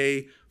this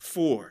day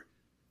for?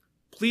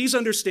 Please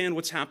understand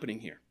what's happening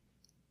here.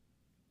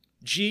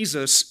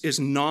 Jesus is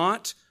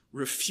not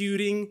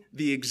refuting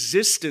the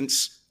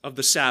existence of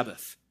the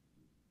Sabbath.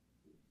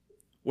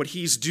 What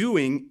he's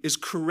doing is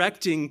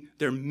correcting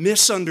their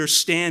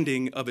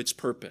misunderstanding of its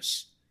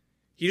purpose.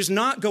 He does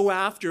not go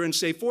after and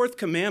say, fourth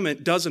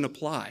commandment doesn't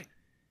apply.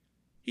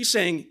 He's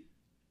saying,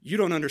 you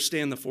don't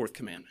understand the fourth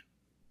commandment.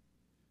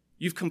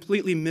 You've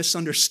completely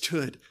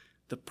misunderstood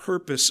the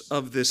purpose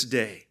of this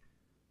day.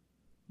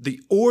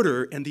 The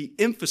order and the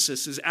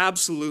emphasis is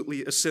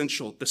absolutely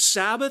essential. The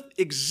Sabbath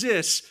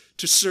exists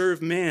to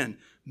serve man.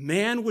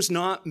 Man was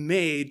not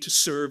made to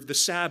serve the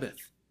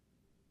Sabbath.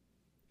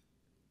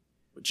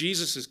 What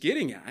Jesus is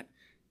getting at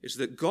is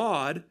that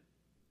God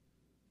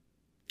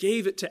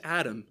gave it to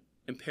Adam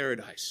in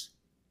paradise.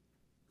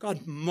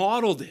 God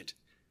modeled it,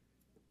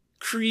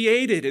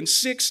 created in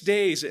 6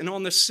 days, and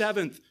on the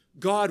seventh,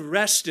 God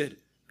rested,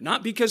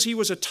 not because he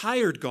was a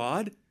tired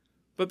God,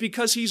 but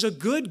because he's a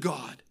good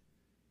God.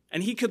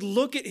 And he could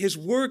look at his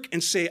work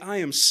and say, I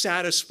am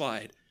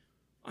satisfied.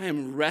 I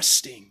am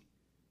resting.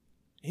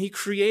 And he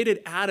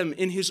created Adam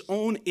in his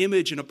own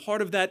image, and a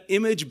part of that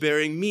image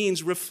bearing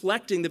means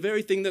reflecting the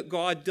very thing that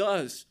God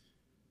does.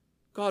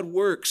 God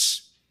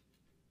works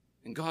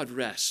and God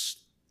rests.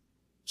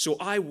 So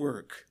I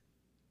work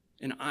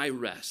and I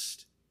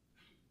rest.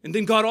 And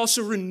then God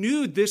also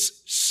renewed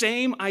this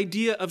same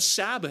idea of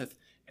Sabbath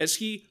as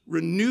he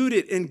renewed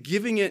it in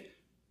giving it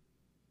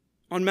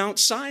on Mount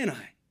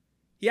Sinai.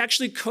 He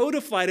actually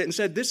codified it and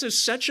said, this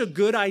is such a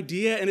good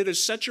idea and it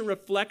is such a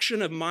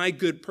reflection of my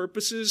good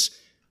purposes.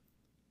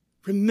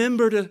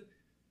 Remember to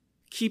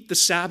keep the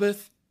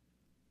Sabbath.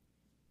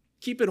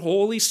 Keep it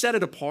holy, set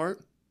it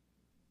apart.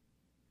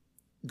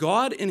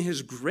 God in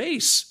his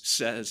grace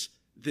says,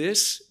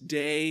 this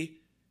day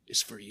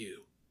is for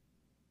you.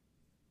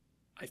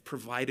 I've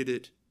provided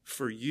it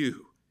for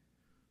you.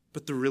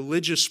 But the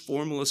religious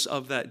formalists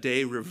of that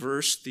day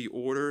reversed the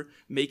order,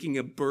 making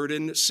a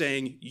burden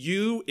saying,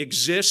 you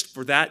exist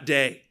for that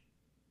day.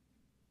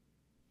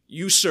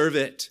 You serve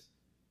it.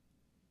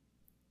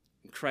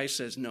 And Christ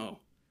says, no,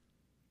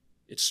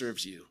 it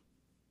serves you.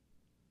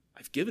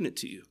 I've given it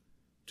to you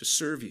to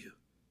serve you.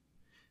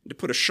 And to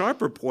put a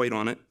sharper point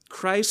on it,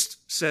 Christ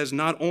says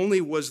not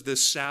only was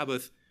this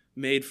Sabbath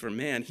made for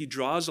man, he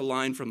draws a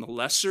line from the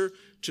lesser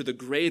to the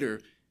greater.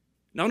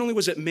 Not only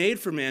was it made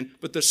for man,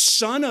 but the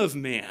Son of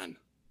Man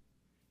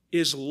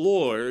is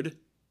Lord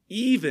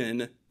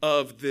even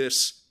of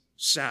this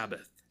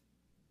Sabbath.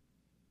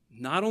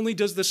 Not only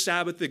does the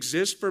Sabbath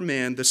exist for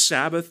man, the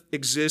Sabbath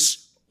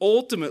exists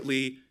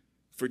ultimately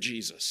for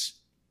Jesus,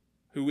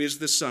 who is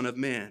the Son of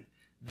Man.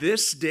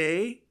 This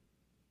day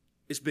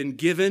has been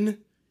given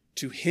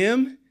to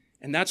him,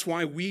 and that's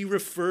why we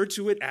refer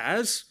to it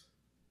as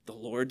the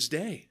Lord's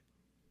Day.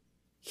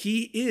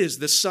 He is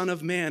the Son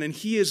of Man, and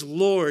he is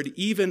Lord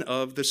even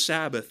of the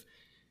Sabbath.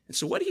 And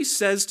so what he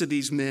says to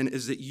these men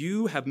is that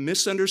you have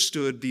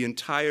misunderstood the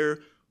entire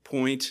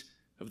point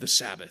of the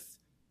Sabbath.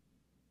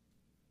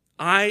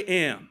 I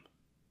am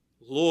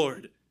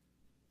Lord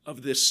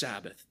of this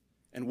Sabbath.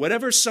 And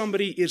whatever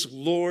somebody is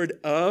Lord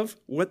of,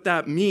 what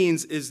that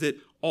means is that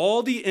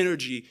all the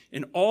energy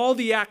and all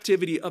the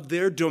activity of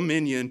their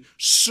dominion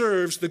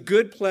serves the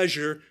good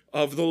pleasure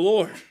of the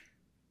Lord.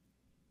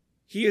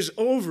 He is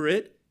over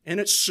it, and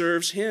it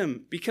serves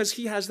him because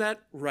he has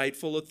that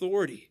rightful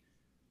authority.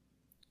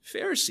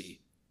 Pharisee,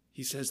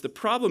 he says, the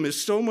problem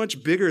is so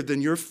much bigger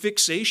than your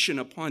fixation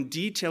upon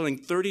detailing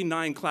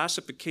 39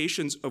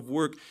 classifications of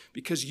work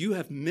because you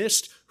have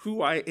missed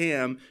who I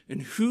am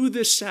and who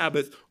this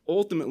Sabbath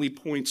ultimately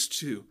points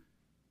to.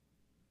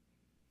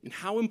 And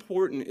how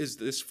important is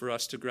this for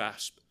us to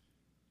grasp?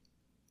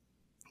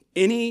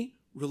 Any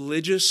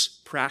religious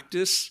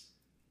practice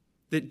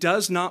that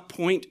does not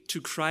point to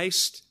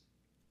Christ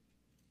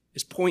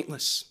is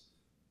pointless.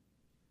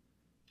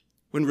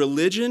 When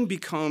religion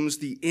becomes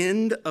the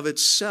end of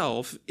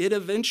itself, it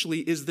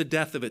eventually is the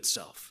death of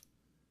itself.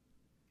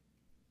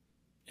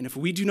 And if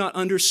we do not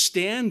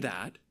understand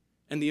that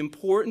and the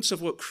importance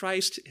of what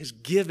Christ has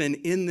given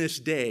in this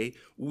day,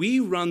 we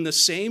run the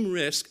same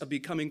risk of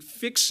becoming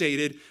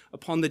fixated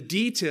upon the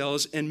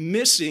details and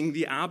missing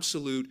the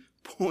absolute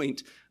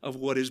point of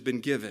what has been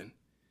given.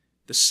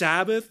 The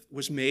Sabbath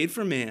was made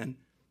for man,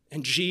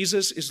 and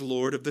Jesus is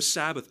Lord of the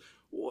Sabbath.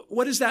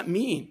 What does that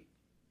mean?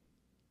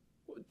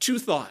 Two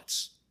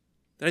thoughts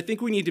that I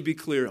think we need to be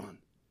clear on.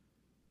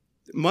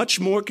 Much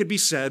more could be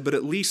said, but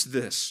at least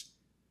this.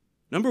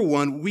 Number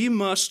one, we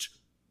must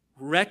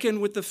reckon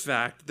with the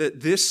fact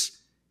that this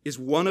is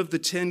one of the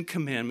 10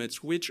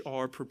 commandments which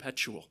are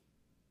perpetual.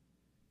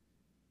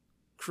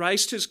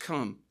 Christ has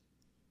come,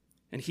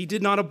 and he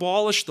did not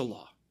abolish the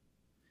law.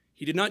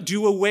 He did not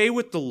do away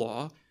with the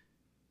law,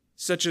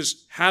 such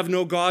as have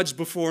no gods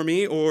before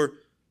me, or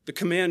the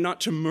command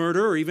not to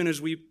murder, or even as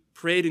we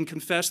prayed and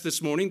confessed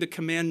this morning, the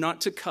command not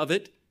to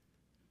covet.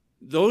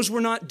 Those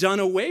were not done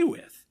away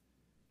with.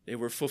 They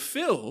were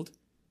fulfilled,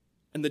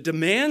 and the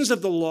demands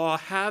of the law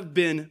have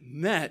been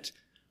met,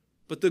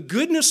 but the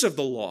goodness of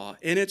the law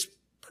and its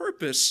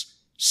purpose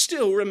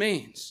still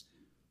remains.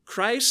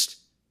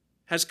 Christ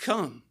has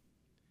come,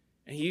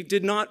 and he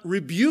did not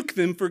rebuke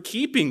them for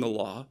keeping the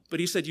law, but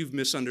he said, you've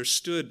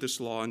misunderstood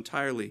this law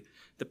entirely.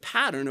 The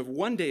pattern of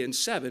 1 day and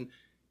 7,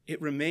 it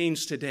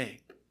remains today.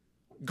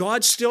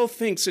 God still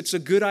thinks it's a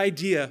good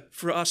idea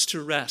for us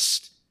to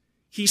rest.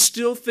 He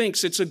still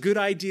thinks it's a good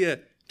idea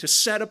to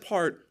set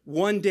apart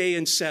 1 day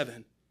and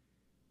 7.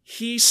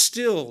 He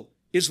still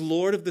is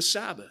Lord of the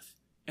Sabbath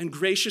and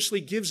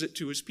graciously gives it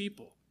to his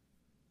people.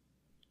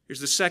 Here's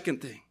the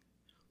second thing.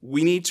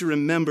 We need to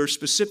remember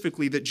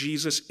specifically that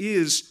Jesus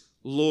is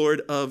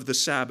Lord of the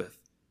Sabbath.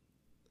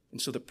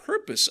 And so the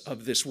purpose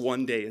of this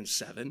 1 day and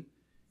 7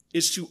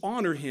 is to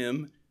honor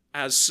him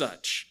as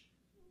such.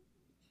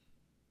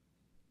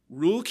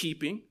 Rule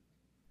keeping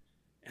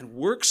and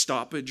work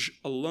stoppage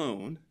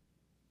alone,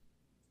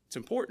 it's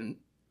important,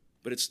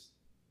 but it's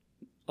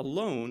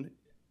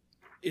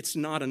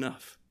not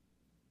enough.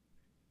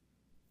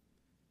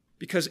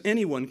 Because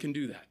anyone can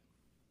do that.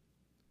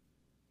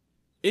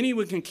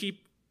 Anyone can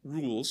keep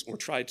rules, or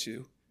try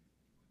to,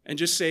 and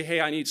just say,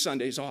 hey, I need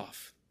Sundays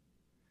off.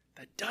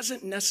 That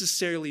doesn't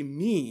necessarily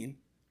mean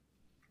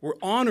we're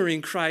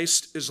honoring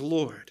Christ as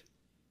Lord.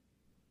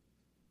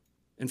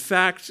 In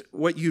fact,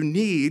 what you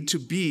need to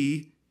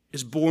be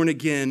is born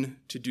again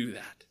to do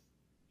that.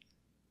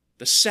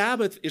 The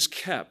Sabbath is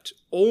kept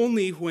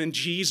only when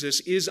Jesus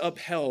is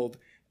upheld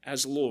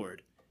as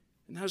Lord.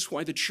 And that's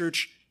why the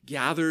church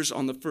gathers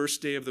on the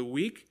first day of the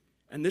week.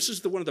 And this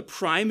is one of the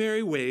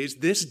primary ways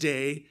this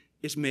day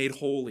is made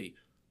holy,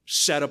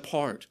 set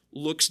apart,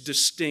 looks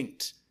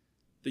distinct.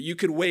 That you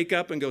could wake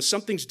up and go,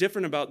 something's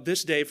different about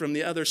this day from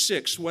the other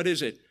 6. What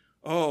is it?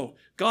 Oh,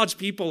 God's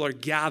people are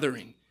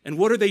gathering. And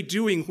what are they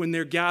doing when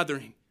they're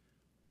gathering?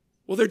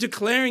 Well, they're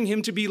declaring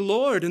him to be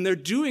Lord, and they're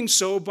doing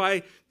so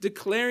by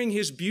declaring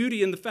his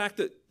beauty and the fact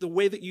that the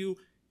way that you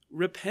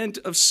repent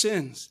of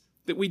sins,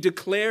 that we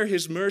declare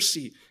his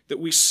mercy, that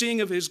we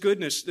sing of his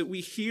goodness, that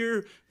we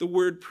hear the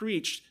word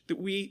preached, that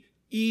we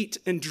eat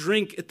and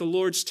drink at the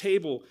Lord's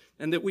table,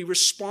 and that we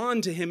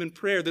respond to him in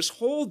prayer. This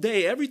whole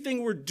day,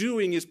 everything we're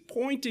doing is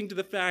pointing to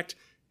the fact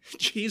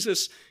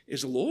Jesus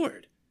is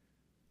Lord.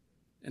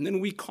 And then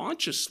we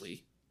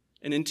consciously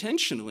and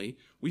intentionally,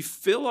 we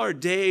fill our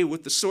day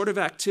with the sort of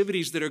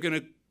activities that are going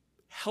to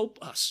help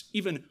us,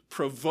 even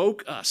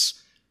provoke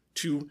us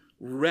to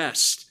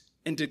rest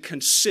and to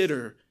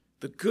consider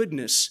the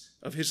goodness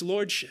of his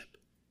lordship.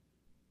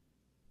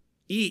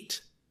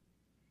 Eat,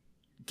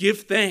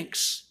 give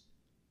thanks,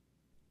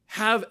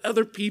 have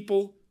other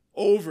people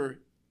over,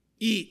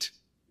 eat,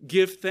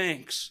 give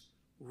thanks,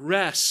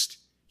 rest,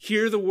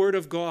 hear the word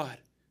of God,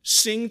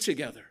 sing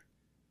together.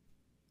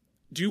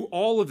 Do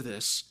all of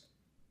this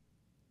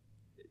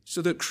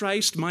so that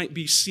Christ might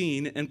be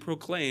seen and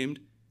proclaimed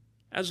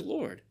as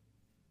Lord.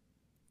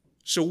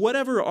 So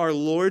whatever our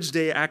Lord's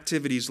Day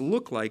activities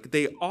look like,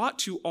 they ought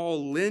to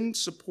all lend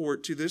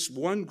support to this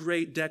one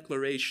great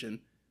declaration: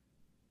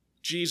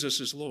 Jesus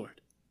is Lord.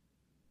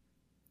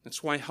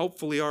 That's why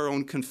helpfully our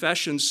own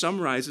confession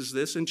summarizes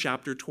this in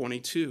chapter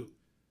 22.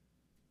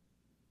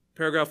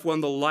 Paragraph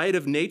 1, the light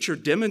of nature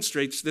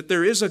demonstrates that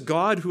there is a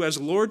God who has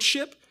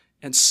lordship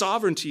and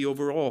sovereignty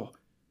over all.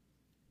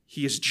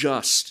 He is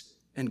just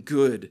and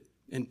good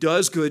and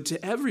does good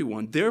to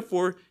everyone.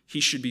 Therefore, he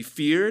should be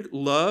feared,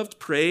 loved,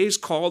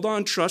 praised, called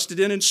on, trusted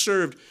in, and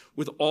served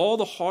with all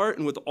the heart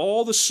and with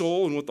all the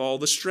soul and with all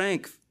the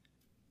strength.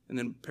 And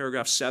then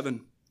paragraph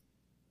 7,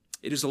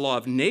 it is the law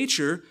of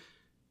nature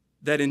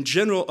that in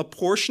general a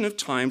portion of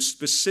time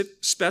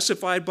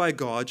specified by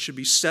God should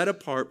be set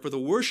apart for the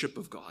worship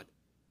of God.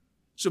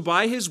 So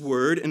by his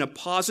word, in a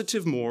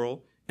positive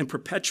moral and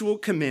perpetual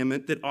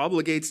commandment that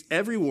obligates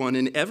everyone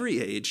in every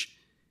age,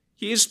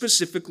 he has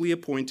specifically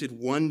appointed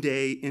 1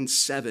 day in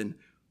 7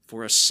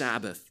 for a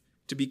Sabbath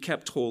to be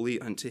kept holy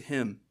unto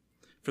him.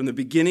 From the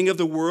beginning of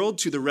the world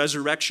to the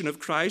resurrection of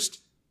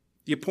Christ,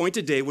 the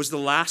appointed day was the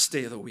last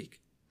day of the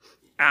week.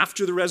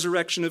 After the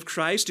resurrection of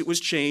Christ, it was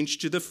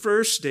changed to the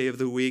first day of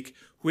the week,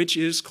 which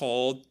is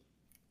called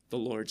the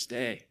Lord's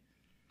Day.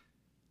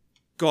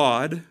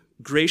 God,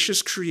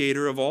 gracious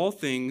creator of all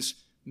things,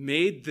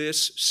 made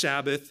this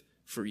Sabbath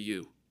for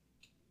you.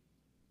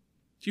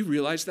 Do you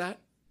realize that?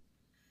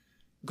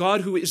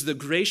 God, who is the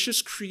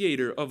gracious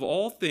creator of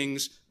all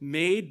things,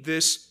 made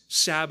this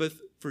Sabbath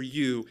for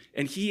you,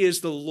 and he is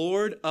the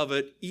Lord of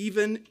it,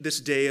 even this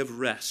day of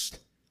rest.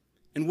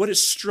 And what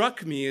has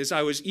struck me as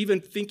I was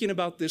even thinking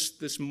about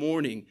this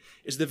morning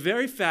is the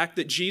very fact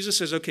that Jesus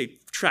says, okay,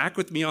 track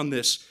with me on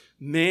this.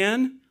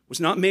 Man was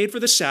not made for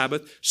the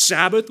Sabbath.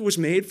 Sabbath was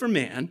made for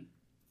man.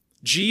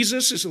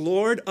 Jesus is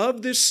Lord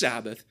of this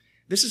Sabbath.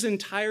 This is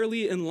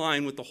entirely in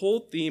line with the whole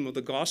theme of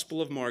the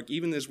Gospel of Mark,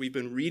 even as we've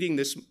been reading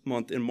this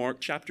month in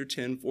Mark chapter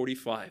 10,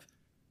 45.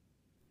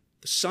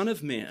 The Son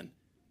of Man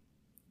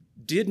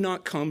did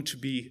not come to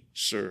be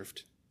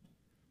served,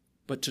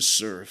 but to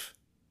serve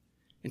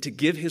and to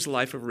give his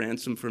life a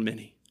ransom for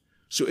many.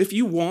 So if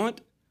you want,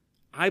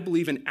 I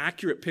believe, an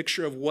accurate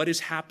picture of what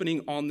is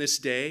happening on this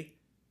day,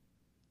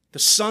 the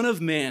Son of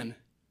Man,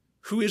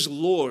 who is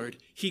Lord,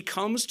 he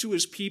comes to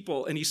his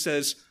people and he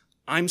says,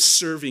 I'm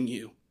serving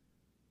you.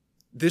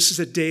 This is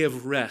a day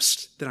of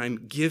rest that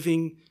I'm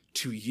giving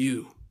to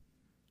you.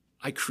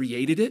 I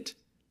created it,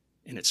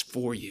 and it's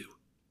for you.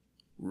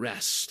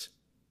 Rest.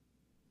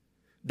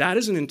 That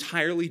is an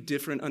entirely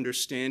different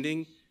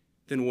understanding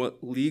than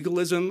what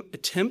legalism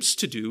attempts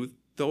to do,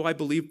 though I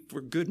believe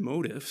for good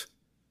motive,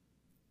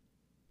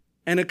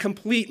 and a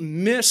complete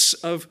miss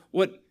of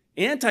what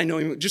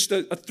antinomian, just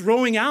a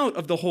throwing out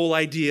of the whole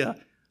idea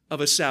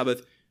of a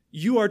Sabbath.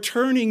 You are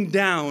turning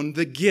down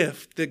the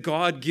gift that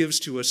God gives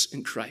to us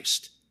in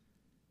Christ,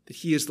 that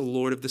he is the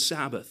Lord of the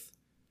Sabbath.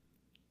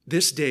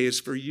 This day is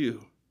for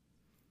you.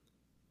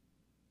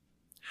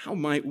 How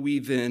might we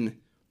then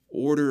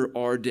order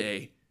our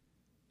day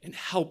and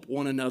help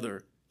one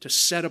another to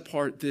set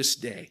apart this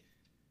day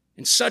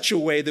in such a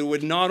way that it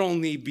would not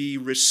only be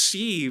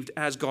received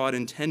as God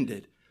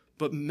intended,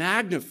 but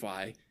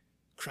magnify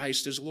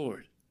Christ as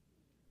Lord?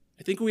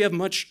 I think we have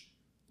much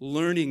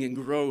learning and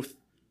growth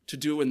to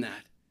do in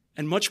that,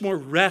 and much more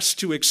rest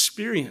to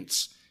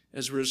experience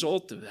as a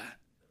result of that.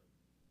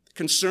 The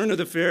concern of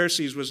the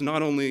Pharisees was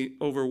not only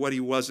over what he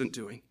wasn't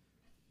doing,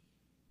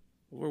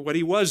 or what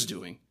he was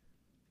doing,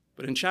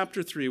 but in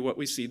chapter 3, what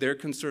we see, their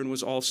concern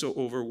was also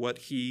over what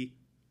he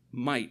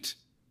might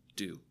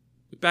do.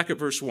 Look back at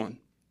verse 1.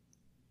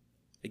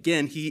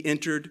 Again, he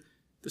entered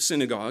the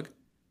synagogue,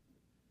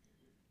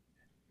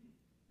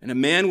 and a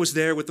man was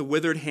there with a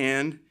withered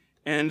hand,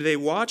 and they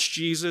watched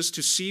Jesus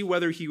to see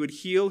whether he would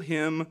heal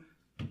him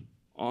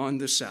on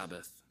the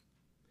Sabbath,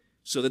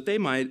 so that they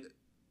might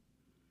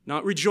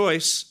not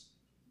rejoice,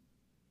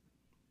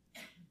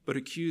 but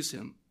accuse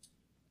him.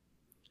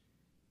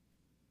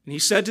 And he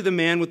said to the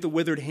man with the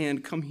withered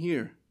hand, come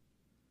here.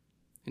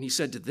 And he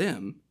said to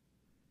them,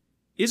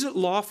 is it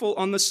lawful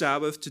on the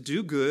Sabbath to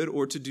do good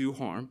or to do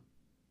harm,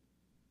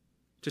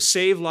 to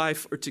save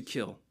life or to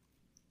kill?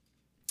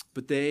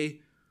 But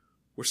they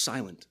were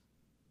silent.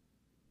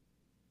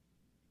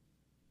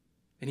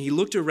 And he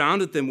looked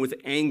around at them with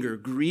anger,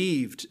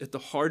 grieved at the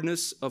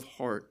hardness of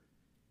heart,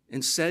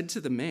 and said to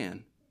the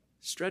man,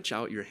 stretch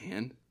out your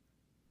hand.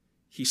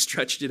 He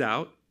stretched it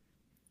out,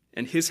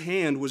 and his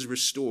hand was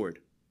restored.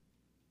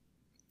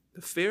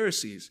 The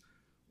Pharisees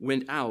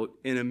went out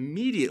and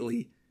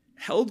immediately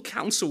held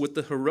counsel with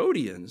the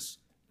Herodians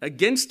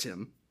against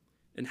him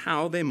and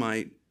how they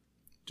might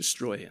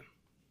destroy him.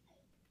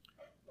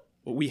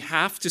 What we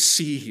have to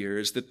see here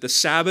is that the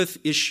Sabbath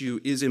issue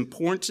is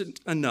important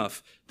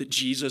enough that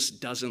Jesus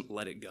doesn't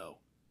let it go.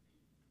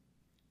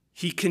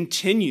 He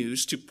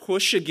continues to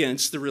push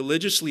against the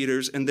religious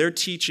leaders and their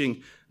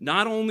teaching,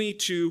 not only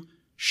to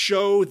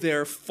show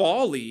their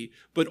folly,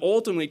 but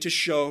ultimately to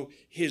show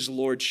his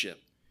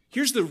lordship.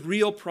 Here's the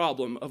real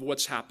problem of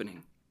what's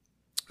happening.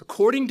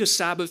 According to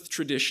Sabbath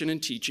tradition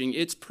and teaching,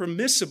 it's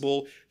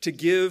permissible to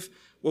give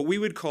what we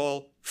would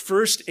call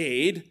first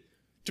aid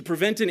to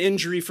prevent an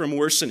injury from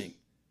worsening.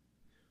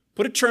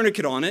 Put a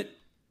tourniquet on it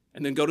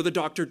and then go to the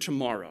doctor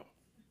tomorrow.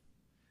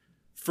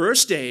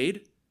 First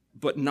aid,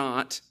 but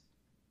not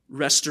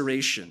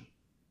restoration.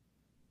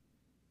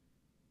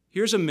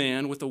 Here's a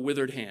man with a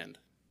withered hand,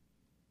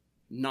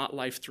 not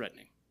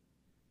life-threatening.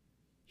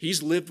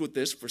 He's lived with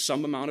this for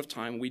some amount of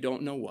time, we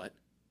don't know what,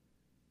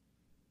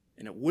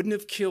 and it wouldn't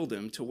have killed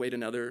him to wait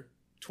another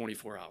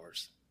 24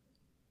 hours.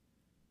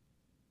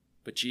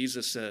 But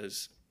Jesus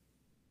says,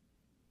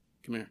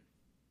 come here,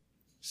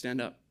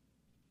 stand up.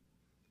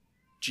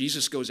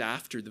 Jesus goes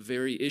after the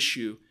very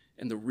issue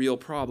and the real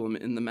problem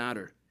in the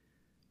matter.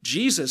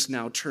 Jesus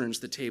now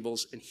turns the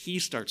tables and he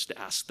starts to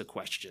ask the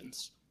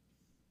questions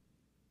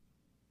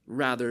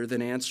rather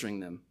than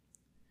answering them.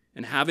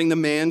 And having the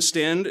man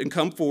stand and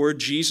come forward,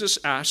 Jesus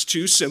asked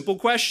two simple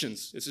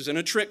questions. This isn't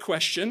a trick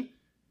question.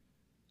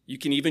 You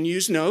can even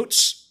use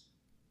notes.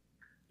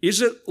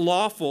 Is it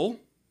lawful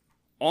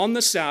on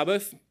the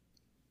Sabbath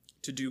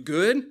to do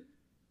good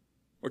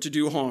or to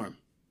do harm?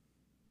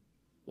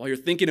 While you're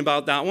thinking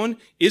about that one,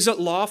 is it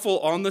lawful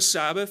on the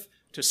Sabbath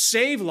to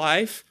save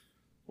life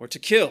or to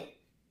kill?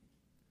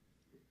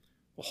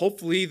 Well,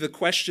 hopefully the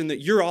question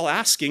that you're all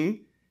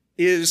asking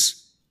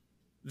is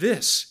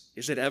this: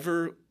 is it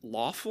ever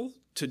lawful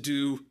to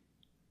do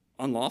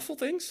unlawful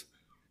things?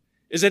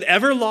 Is it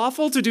ever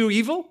lawful to do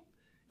evil?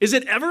 Is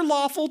it ever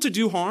lawful to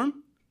do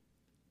harm?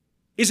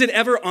 Is it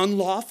ever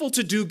unlawful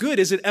to do good?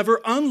 Is it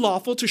ever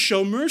unlawful to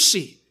show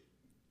mercy?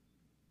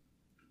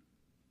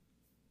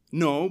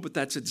 No, but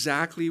that's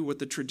exactly what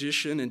the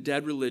tradition and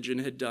dead religion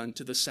had done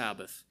to the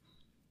Sabbath.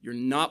 You're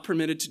not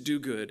permitted to do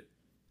good.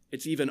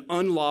 It's even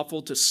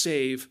unlawful to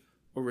save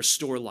or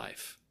restore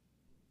life.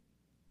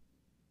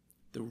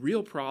 The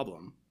real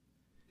problem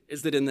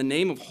is that in the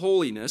name of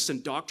holiness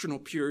and doctrinal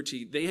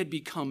purity, they had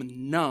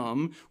become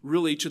numb,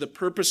 really, to the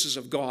purposes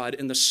of God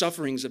and the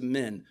sufferings of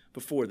men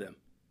before them.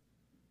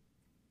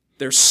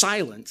 Their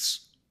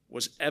silence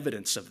was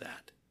evidence of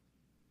that.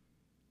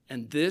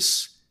 And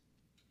this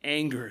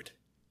angered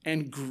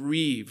and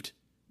grieved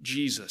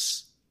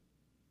Jesus.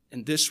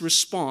 And this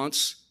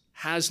response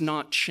has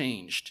not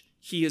changed.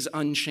 He is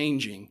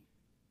unchanging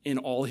in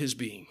all his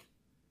being.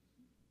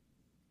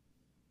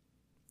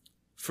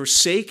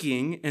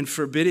 Forsaking and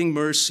forbidding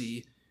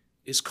mercy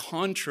is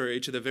contrary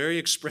to the very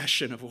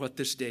expression of what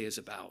this day is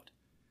about.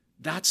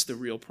 That's the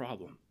real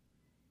problem.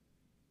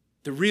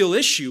 The real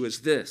issue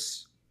is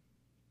this.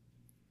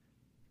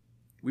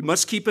 We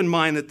must keep in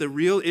mind that the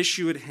real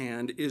issue at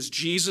hand is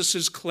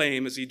Jesus'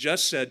 claim, as he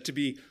just said, to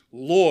be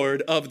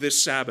Lord of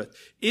this Sabbath.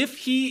 If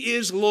he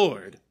is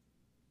Lord,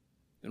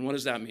 then what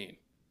does that mean?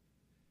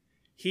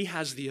 He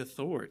has the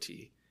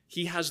authority,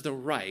 he has the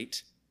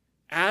right,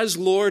 as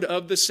Lord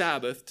of the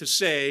Sabbath, to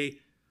say,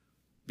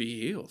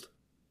 be healed.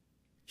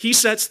 He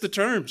sets the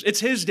terms. It's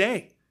his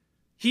day.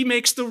 He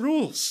makes the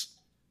rules,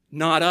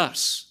 not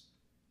us.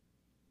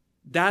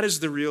 That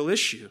is the real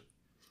issue.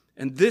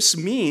 And this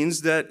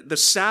means that the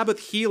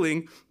Sabbath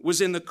healing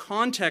was in the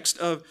context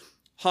of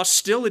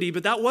hostility,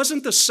 but that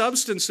wasn't the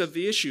substance of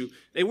the issue.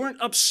 They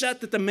weren't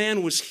upset that the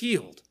man was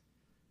healed.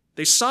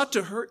 They sought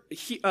to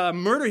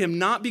murder him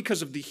not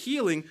because of the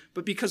healing,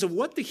 but because of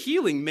what the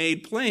healing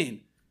made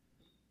plain.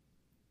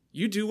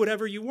 You do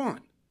whatever you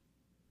want.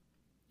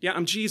 Yeah,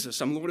 I'm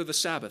Jesus. I'm Lord of the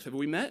Sabbath. Have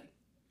we met?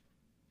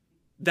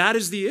 That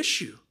is the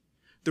issue.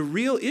 The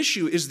real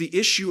issue is the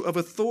issue of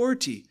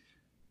authority.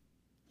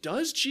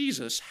 Does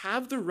Jesus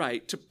have the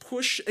right to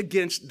push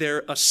against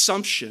their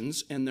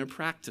assumptions and their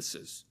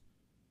practices?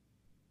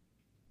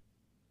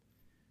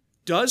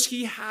 Does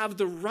he have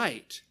the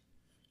right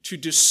to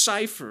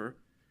decipher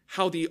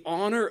how the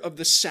honor of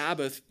the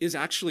Sabbath is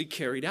actually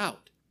carried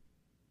out?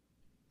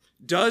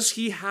 Does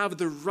he have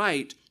the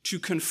right to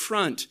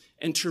confront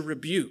and to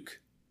rebuke?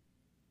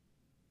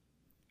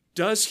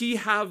 Does he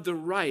have the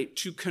right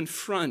to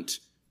confront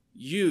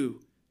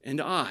you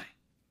and I?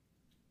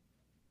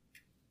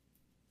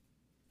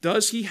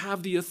 Does he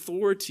have the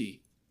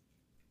authority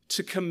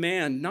to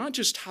command not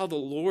just how the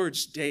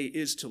Lord's day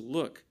is to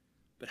look,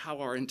 but how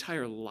our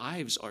entire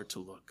lives are to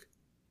look?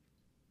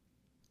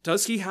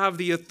 Does he have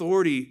the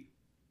authority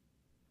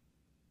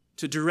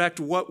to direct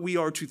what we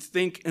are to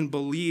think and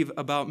believe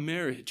about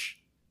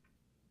marriage,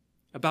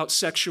 about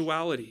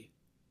sexuality,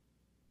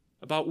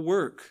 about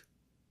work,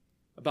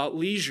 about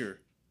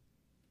leisure,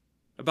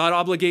 about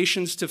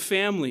obligations to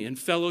family and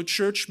fellow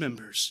church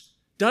members?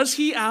 Does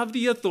he have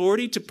the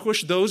authority to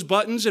push those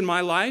buttons in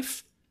my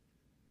life?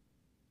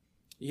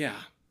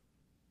 Yeah,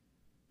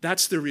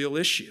 that's the real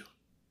issue.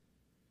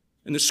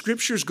 And the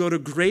scriptures go to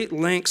great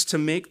lengths to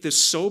make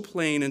this so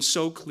plain and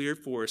so clear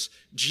for us.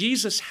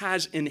 Jesus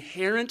has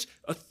inherent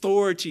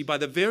authority by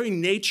the very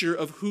nature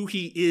of who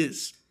he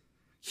is.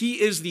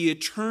 He is the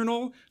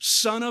eternal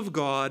Son of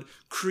God,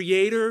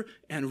 creator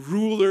and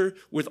ruler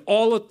with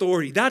all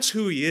authority. That's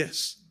who he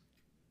is.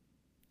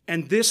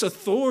 And this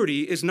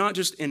authority is not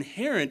just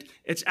inherent,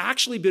 it's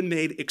actually been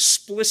made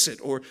explicit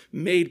or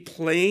made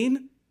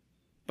plain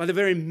by the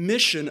very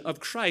mission of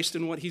Christ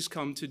and what he's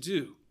come to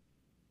do.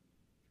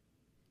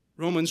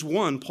 Romans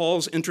 1,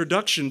 Paul's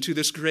introduction to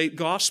this great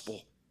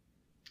gospel.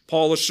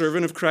 Paul, a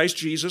servant of Christ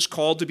Jesus,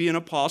 called to be an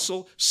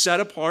apostle, set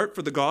apart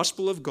for the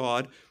gospel of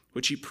God,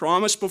 which he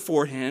promised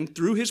beforehand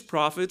through his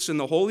prophets in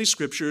the Holy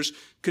Scriptures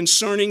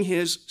concerning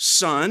his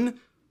Son,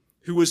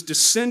 who was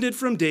descended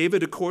from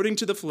David according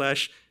to the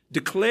flesh,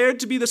 declared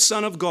to be the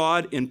Son of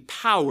God in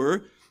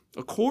power,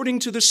 according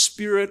to the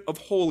Spirit of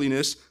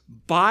holiness,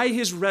 by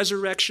his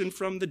resurrection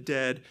from the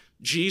dead,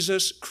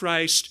 Jesus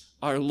Christ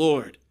our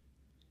Lord.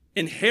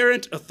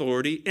 Inherent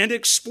authority and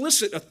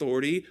explicit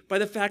authority by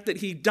the fact that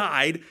he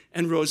died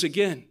and rose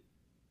again.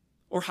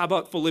 Or how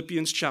about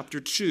Philippians chapter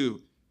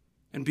 2?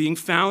 And being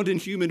found in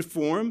human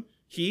form,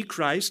 he,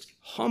 Christ,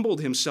 humbled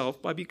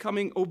himself by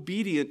becoming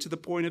obedient to the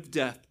point of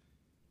death,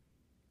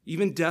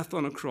 even death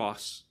on a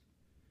cross.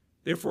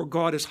 Therefore,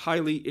 God has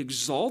highly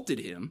exalted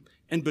him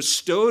and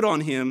bestowed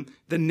on him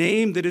the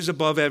name that is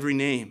above every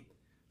name,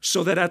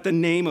 so that at the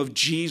name of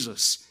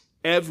Jesus,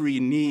 every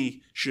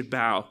knee should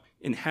bow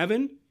in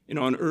heaven and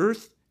on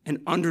earth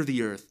and under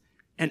the earth,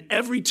 and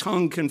every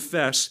tongue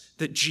confess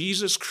that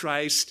Jesus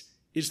Christ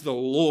is the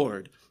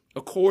Lord,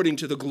 according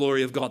to the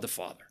glory of God the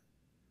Father.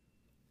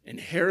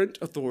 Inherent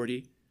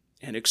authority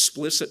and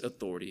explicit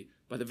authority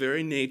by the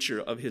very nature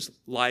of his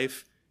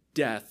life,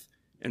 death,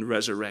 and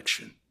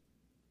resurrection.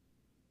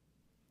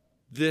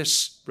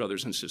 This,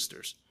 brothers and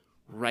sisters,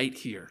 right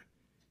here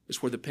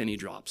is where the penny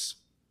drops.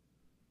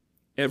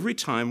 Every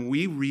time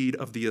we read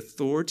of the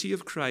authority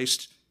of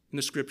Christ in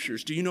the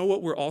Scriptures, do you know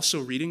what we're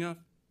also reading of?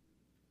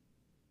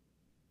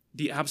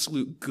 The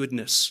absolute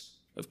goodness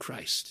of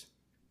Christ.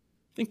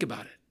 Think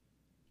about it.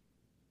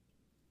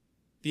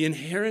 The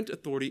inherent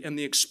authority and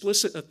the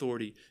explicit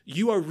authority.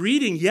 You are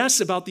reading, yes,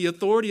 about the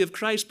authority of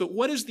Christ, but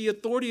what is the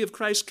authority of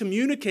Christ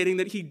communicating?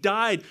 That he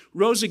died,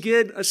 rose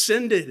again,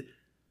 ascended.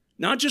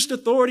 Not just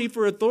authority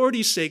for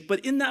authority's sake, but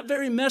in that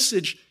very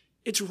message,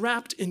 it's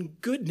wrapped in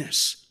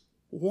goodness.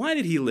 Why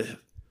did he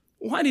live?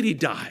 Why did he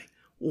die?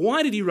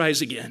 Why did he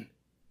rise again?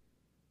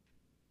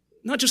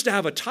 Not just to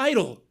have a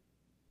title,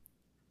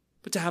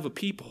 but to have a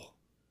people,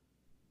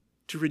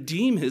 to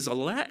redeem his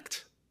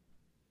elect.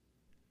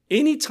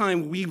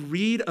 Anytime we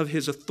read of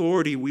his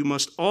authority, we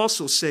must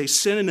also say,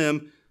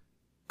 synonym,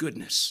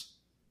 goodness.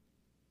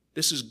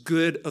 This is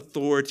good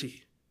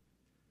authority.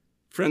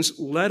 Friends,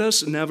 let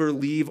us never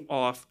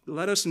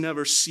let us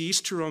never cease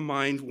to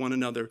remind one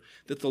another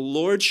that the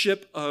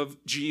lordship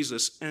of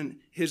Jesus and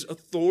his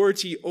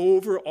authority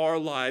over our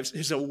lives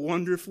is a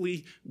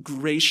wonderfully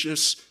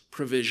gracious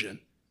provision.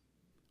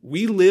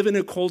 We live in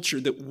a culture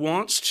that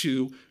wants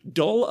to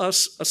dull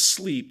us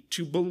asleep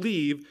to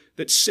believe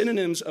that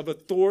synonyms of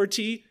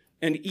authority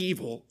and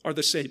evil are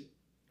the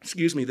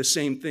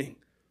same thing.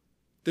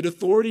 That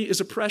authority is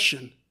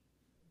oppression.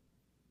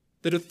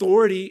 That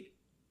authority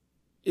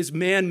is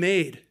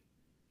man-made.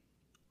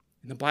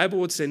 And the Bible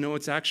would say, no,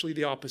 it's actually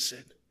the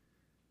opposite.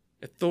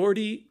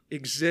 Authority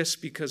exists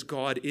because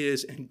God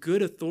is, and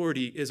good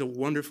authority is a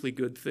wonderfully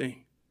good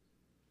thing.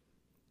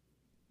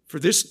 For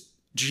this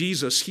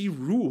Jesus, he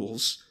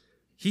rules,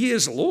 he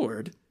is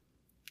Lord,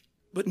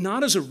 but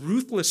not as a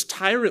ruthless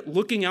tyrant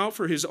looking out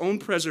for his own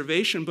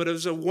preservation, but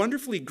as a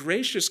wonderfully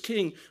gracious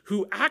king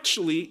who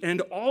actually and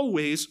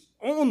always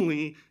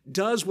only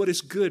does what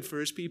is good for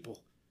his people.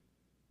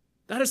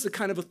 That is the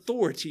kind of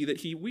authority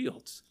that he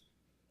wields.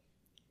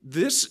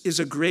 This is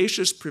a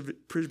gracious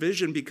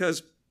provision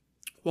because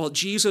while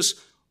Jesus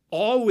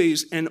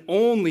always and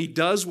only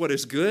does what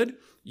is good,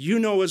 you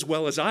know as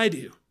well as I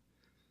do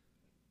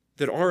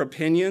that our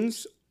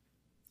opinions,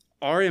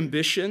 our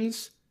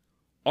ambitions,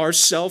 our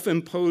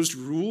self-imposed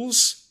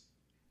rules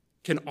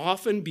can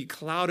often be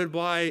clouded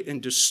by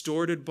and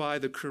distorted by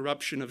the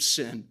corruption of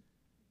sin.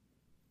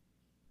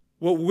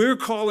 What we're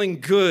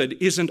calling good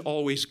isn't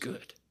always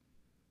good.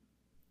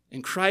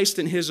 And Christ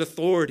in his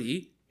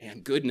authority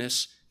and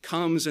goodness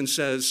comes and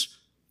says,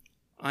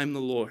 I'm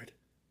the Lord.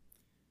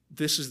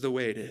 This is the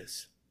way it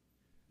is.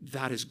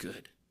 That is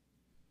good.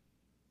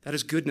 That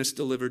is goodness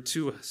delivered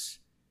to us.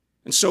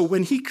 And so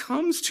when he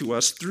comes to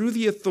us through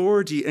the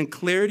authority and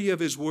clarity of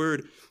his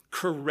word,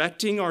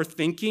 correcting our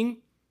thinking,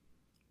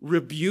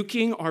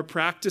 rebuking our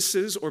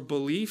practices or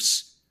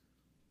beliefs,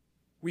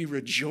 we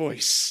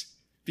rejoice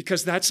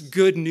because that's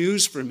good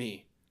news for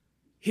me.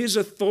 His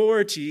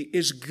authority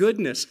is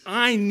goodness.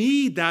 I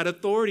need that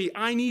authority.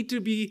 I need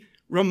to be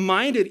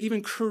reminded,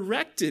 even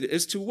corrected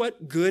as to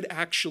what good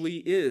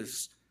actually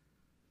is.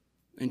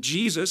 And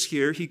Jesus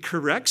here, he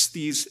corrects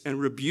these and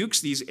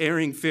rebukes these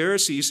erring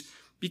Pharisees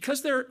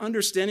because their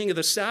understanding of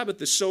the Sabbath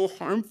is so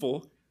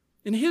harmful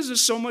and his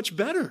is so much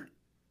better.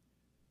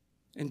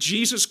 And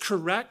Jesus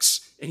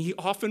corrects and he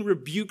often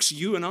rebukes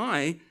you and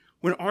I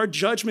when our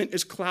judgment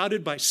is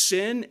clouded by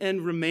sin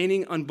and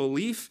remaining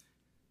unbelief,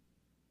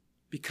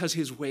 because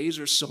his ways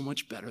are so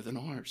much better than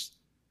ours.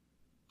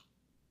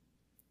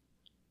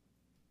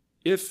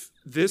 If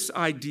this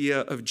idea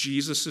of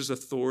Jesus'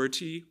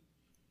 authority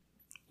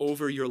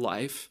over your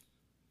life,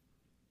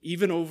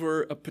 even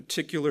over a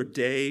particular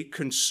day,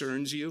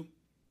 concerns you,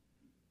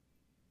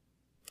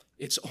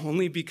 it's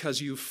only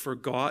because you've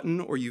forgotten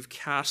or you've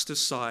cast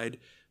aside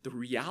the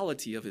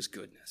reality of his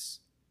goodness.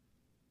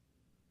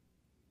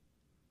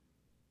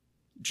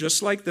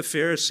 Just like the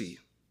Pharisee,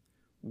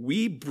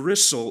 we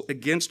bristle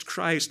against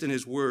Christ and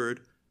his word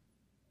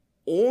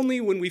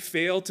only when we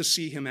fail to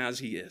see him as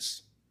he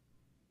is.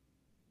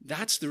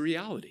 That's the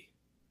reality.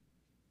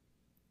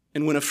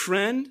 And when a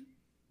friend,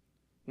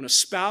 when a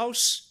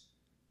spouse,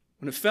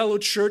 when a fellow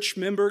church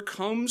member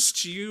comes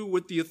to you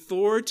with the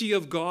authority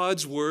of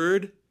God's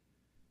word,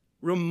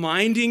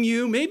 reminding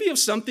you maybe of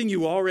something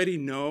you already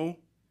know,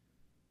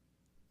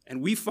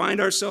 and we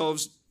find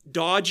ourselves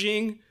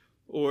dodging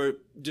or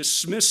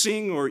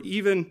dismissing or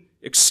even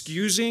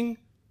excusing,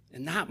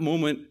 in that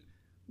moment,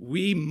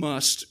 we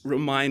must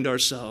remind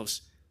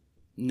ourselves,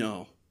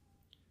 no,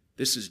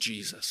 this is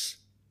Jesus.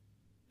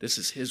 This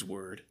is his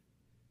word.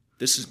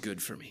 This is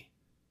good for me.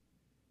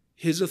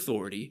 His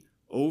authority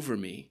over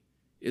me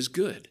is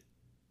good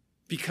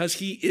because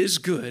he is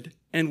good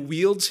and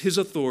wields his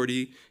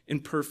authority in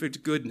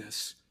perfect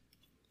goodness.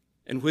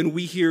 And when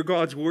we hear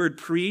God's word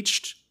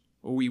preached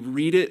or we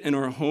read it in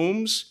our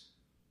homes,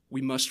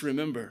 we must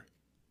remember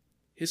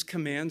his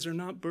commands are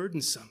not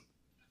burdensome.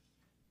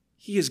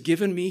 He has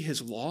given me his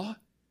law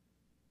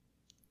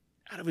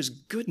out of his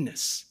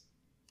goodness.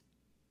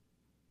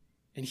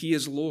 And he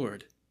is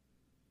Lord.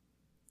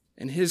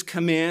 And his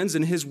commands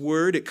and his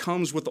word, it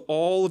comes with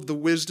all of the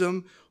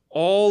wisdom,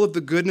 all of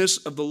the goodness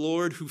of the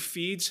Lord who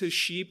feeds his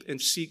sheep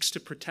and seeks to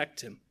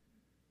protect him.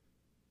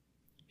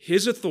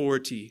 His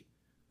authority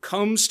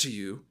comes to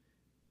you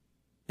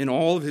in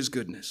all of his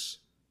goodness.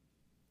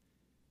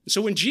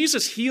 So when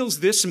Jesus heals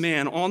this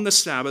man on the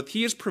Sabbath,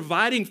 he is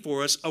providing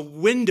for us a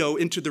window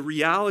into the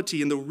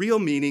reality and the real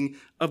meaning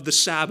of the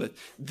Sabbath.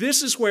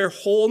 This is where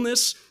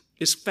wholeness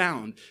is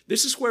found.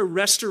 This is where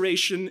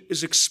restoration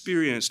is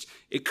experienced.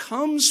 It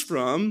comes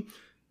from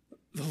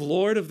the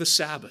Lord of the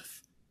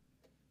Sabbath.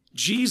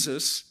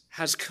 Jesus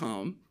has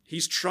come.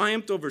 He's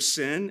triumphed over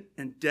sin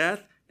and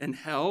death and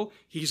hell.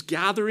 He's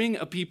gathering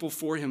a people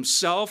for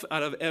himself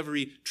out of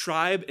every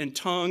tribe and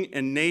tongue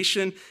and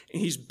nation.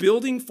 And he's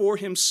building for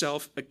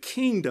himself a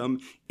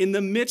kingdom in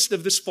the midst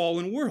of this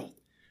fallen world.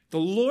 The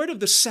Lord of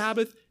the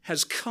Sabbath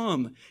has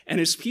come, and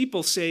his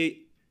people say,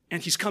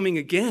 and he's coming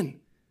again.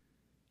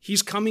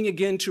 He's coming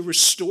again to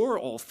restore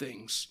all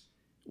things.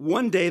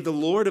 One day the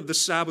Lord of the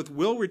Sabbath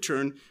will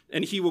return,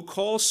 and he will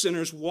call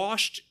sinners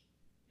washed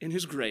in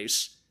his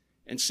grace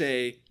and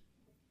say,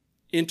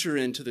 enter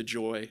into the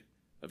joy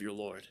of your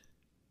Lord.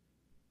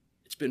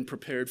 It's been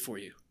prepared for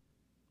you.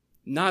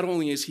 Not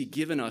only has he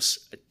given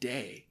us a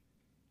day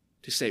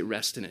to say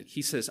rest in it,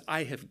 he says,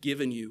 I have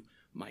given you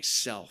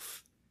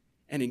myself.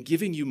 And in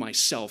giving you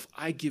myself,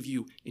 I give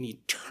you an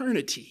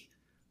eternity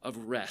of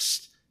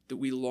rest that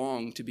we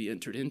long to be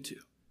entered into.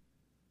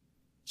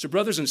 So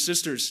brothers and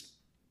sisters,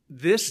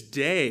 this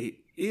day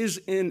is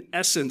in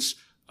essence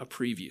a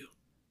preview.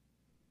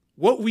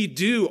 What we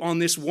do on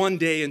this one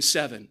day in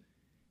 7,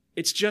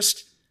 it's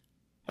just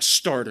a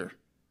starter,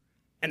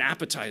 an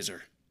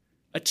appetizer,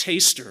 a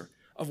taster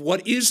of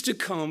what is to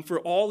come for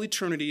all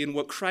eternity and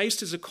what Christ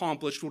has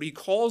accomplished, what he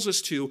calls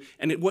us to,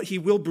 and what he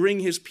will bring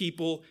his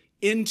people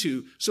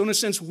into. So in a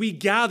sense, we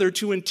gather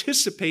to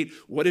anticipate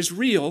what is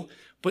real,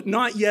 but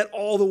not yet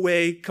all the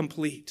way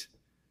complete.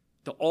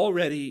 The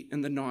already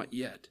and the not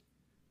yet.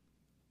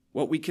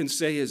 What we can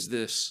say is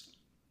this: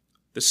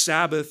 the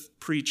Sabbath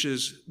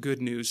preaches good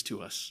news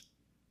to us.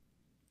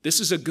 This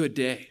is a good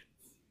day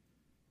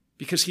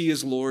because he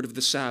is Lord of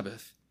the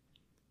Sabbath.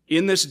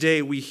 In this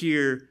day, we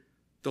hear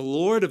the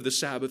Lord of the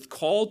Sabbath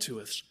called to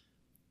us,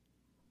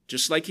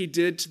 just like he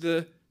did to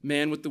the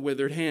man with the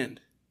withered hand.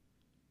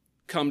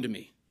 Come to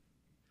me,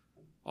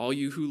 all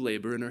you who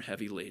labor and are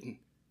heavy laden.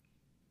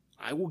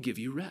 I will give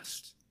you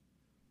rest.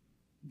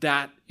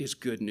 That is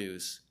good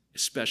news,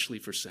 especially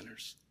for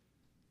sinners.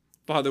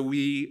 Father,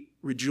 we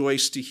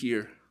rejoice to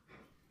hear,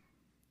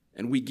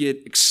 and we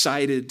get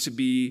excited to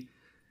be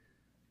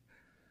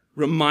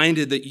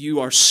reminded that you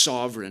are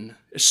sovereign,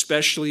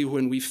 especially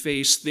when we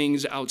face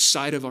things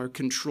outside of our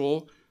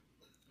control,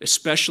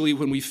 especially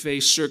when we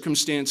face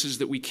circumstances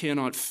that we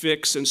cannot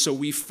fix, and so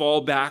we fall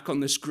back on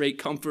this great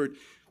comfort,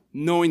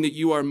 knowing that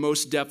you are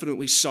most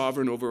definitely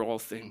sovereign over all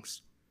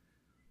things.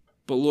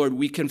 But Lord,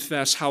 we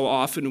confess how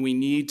often we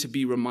need to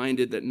be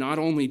reminded that not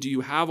only do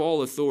you have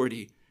all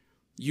authority,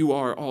 you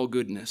are all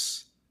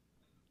goodness.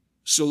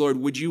 So Lord,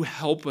 would you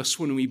help us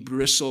when we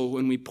bristle,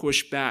 when we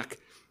push back,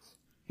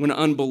 when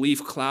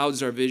unbelief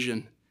clouds our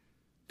vision,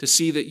 to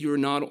see that you are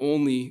not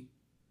only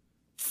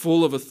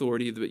full of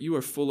authority, but you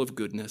are full of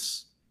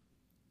goodness.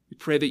 We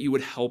pray that you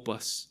would help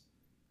us,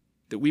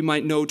 that we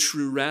might know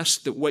true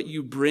rest, that what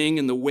you bring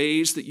and the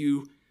ways that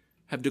you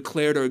have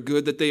declared are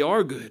good, that they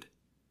are good.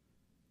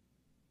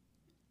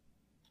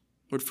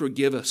 Lord,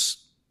 forgive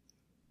us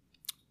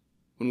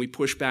when we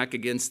push back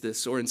against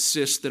this or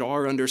insist that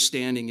our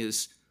understanding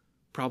is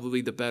probably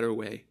the better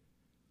way.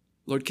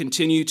 Lord,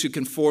 continue to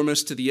conform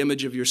us to the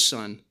image of your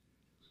Son.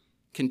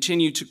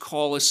 Continue to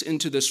call us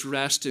into this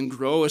rest and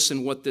grow us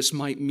in what this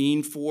might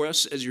mean for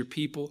us as your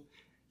people,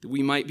 that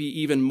we might be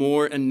even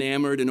more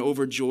enamored and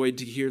overjoyed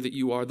to hear that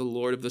you are the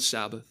Lord of the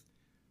Sabbath.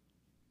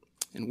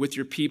 And with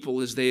your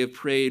people, as they have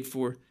prayed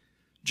for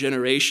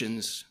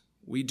generations,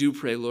 we do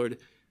pray, Lord,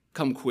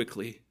 come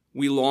quickly.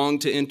 We long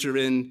to enter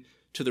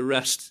into the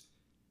rest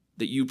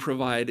that you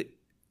provide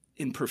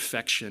in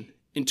perfection,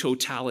 in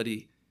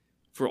totality,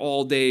 for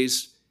all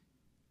days,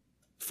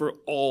 for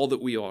all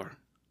that we are.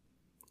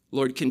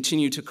 Lord,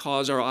 continue to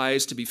cause our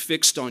eyes to be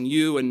fixed on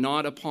you and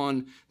not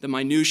upon the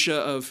minutia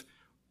of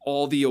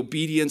all the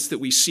obedience that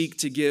we seek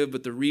to give,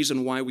 but the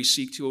reason why we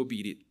seek to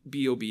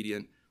be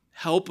obedient.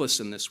 Help us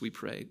in this, we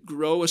pray.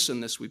 Grow us in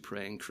this, we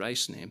pray. In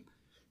Christ's name,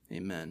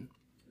 amen.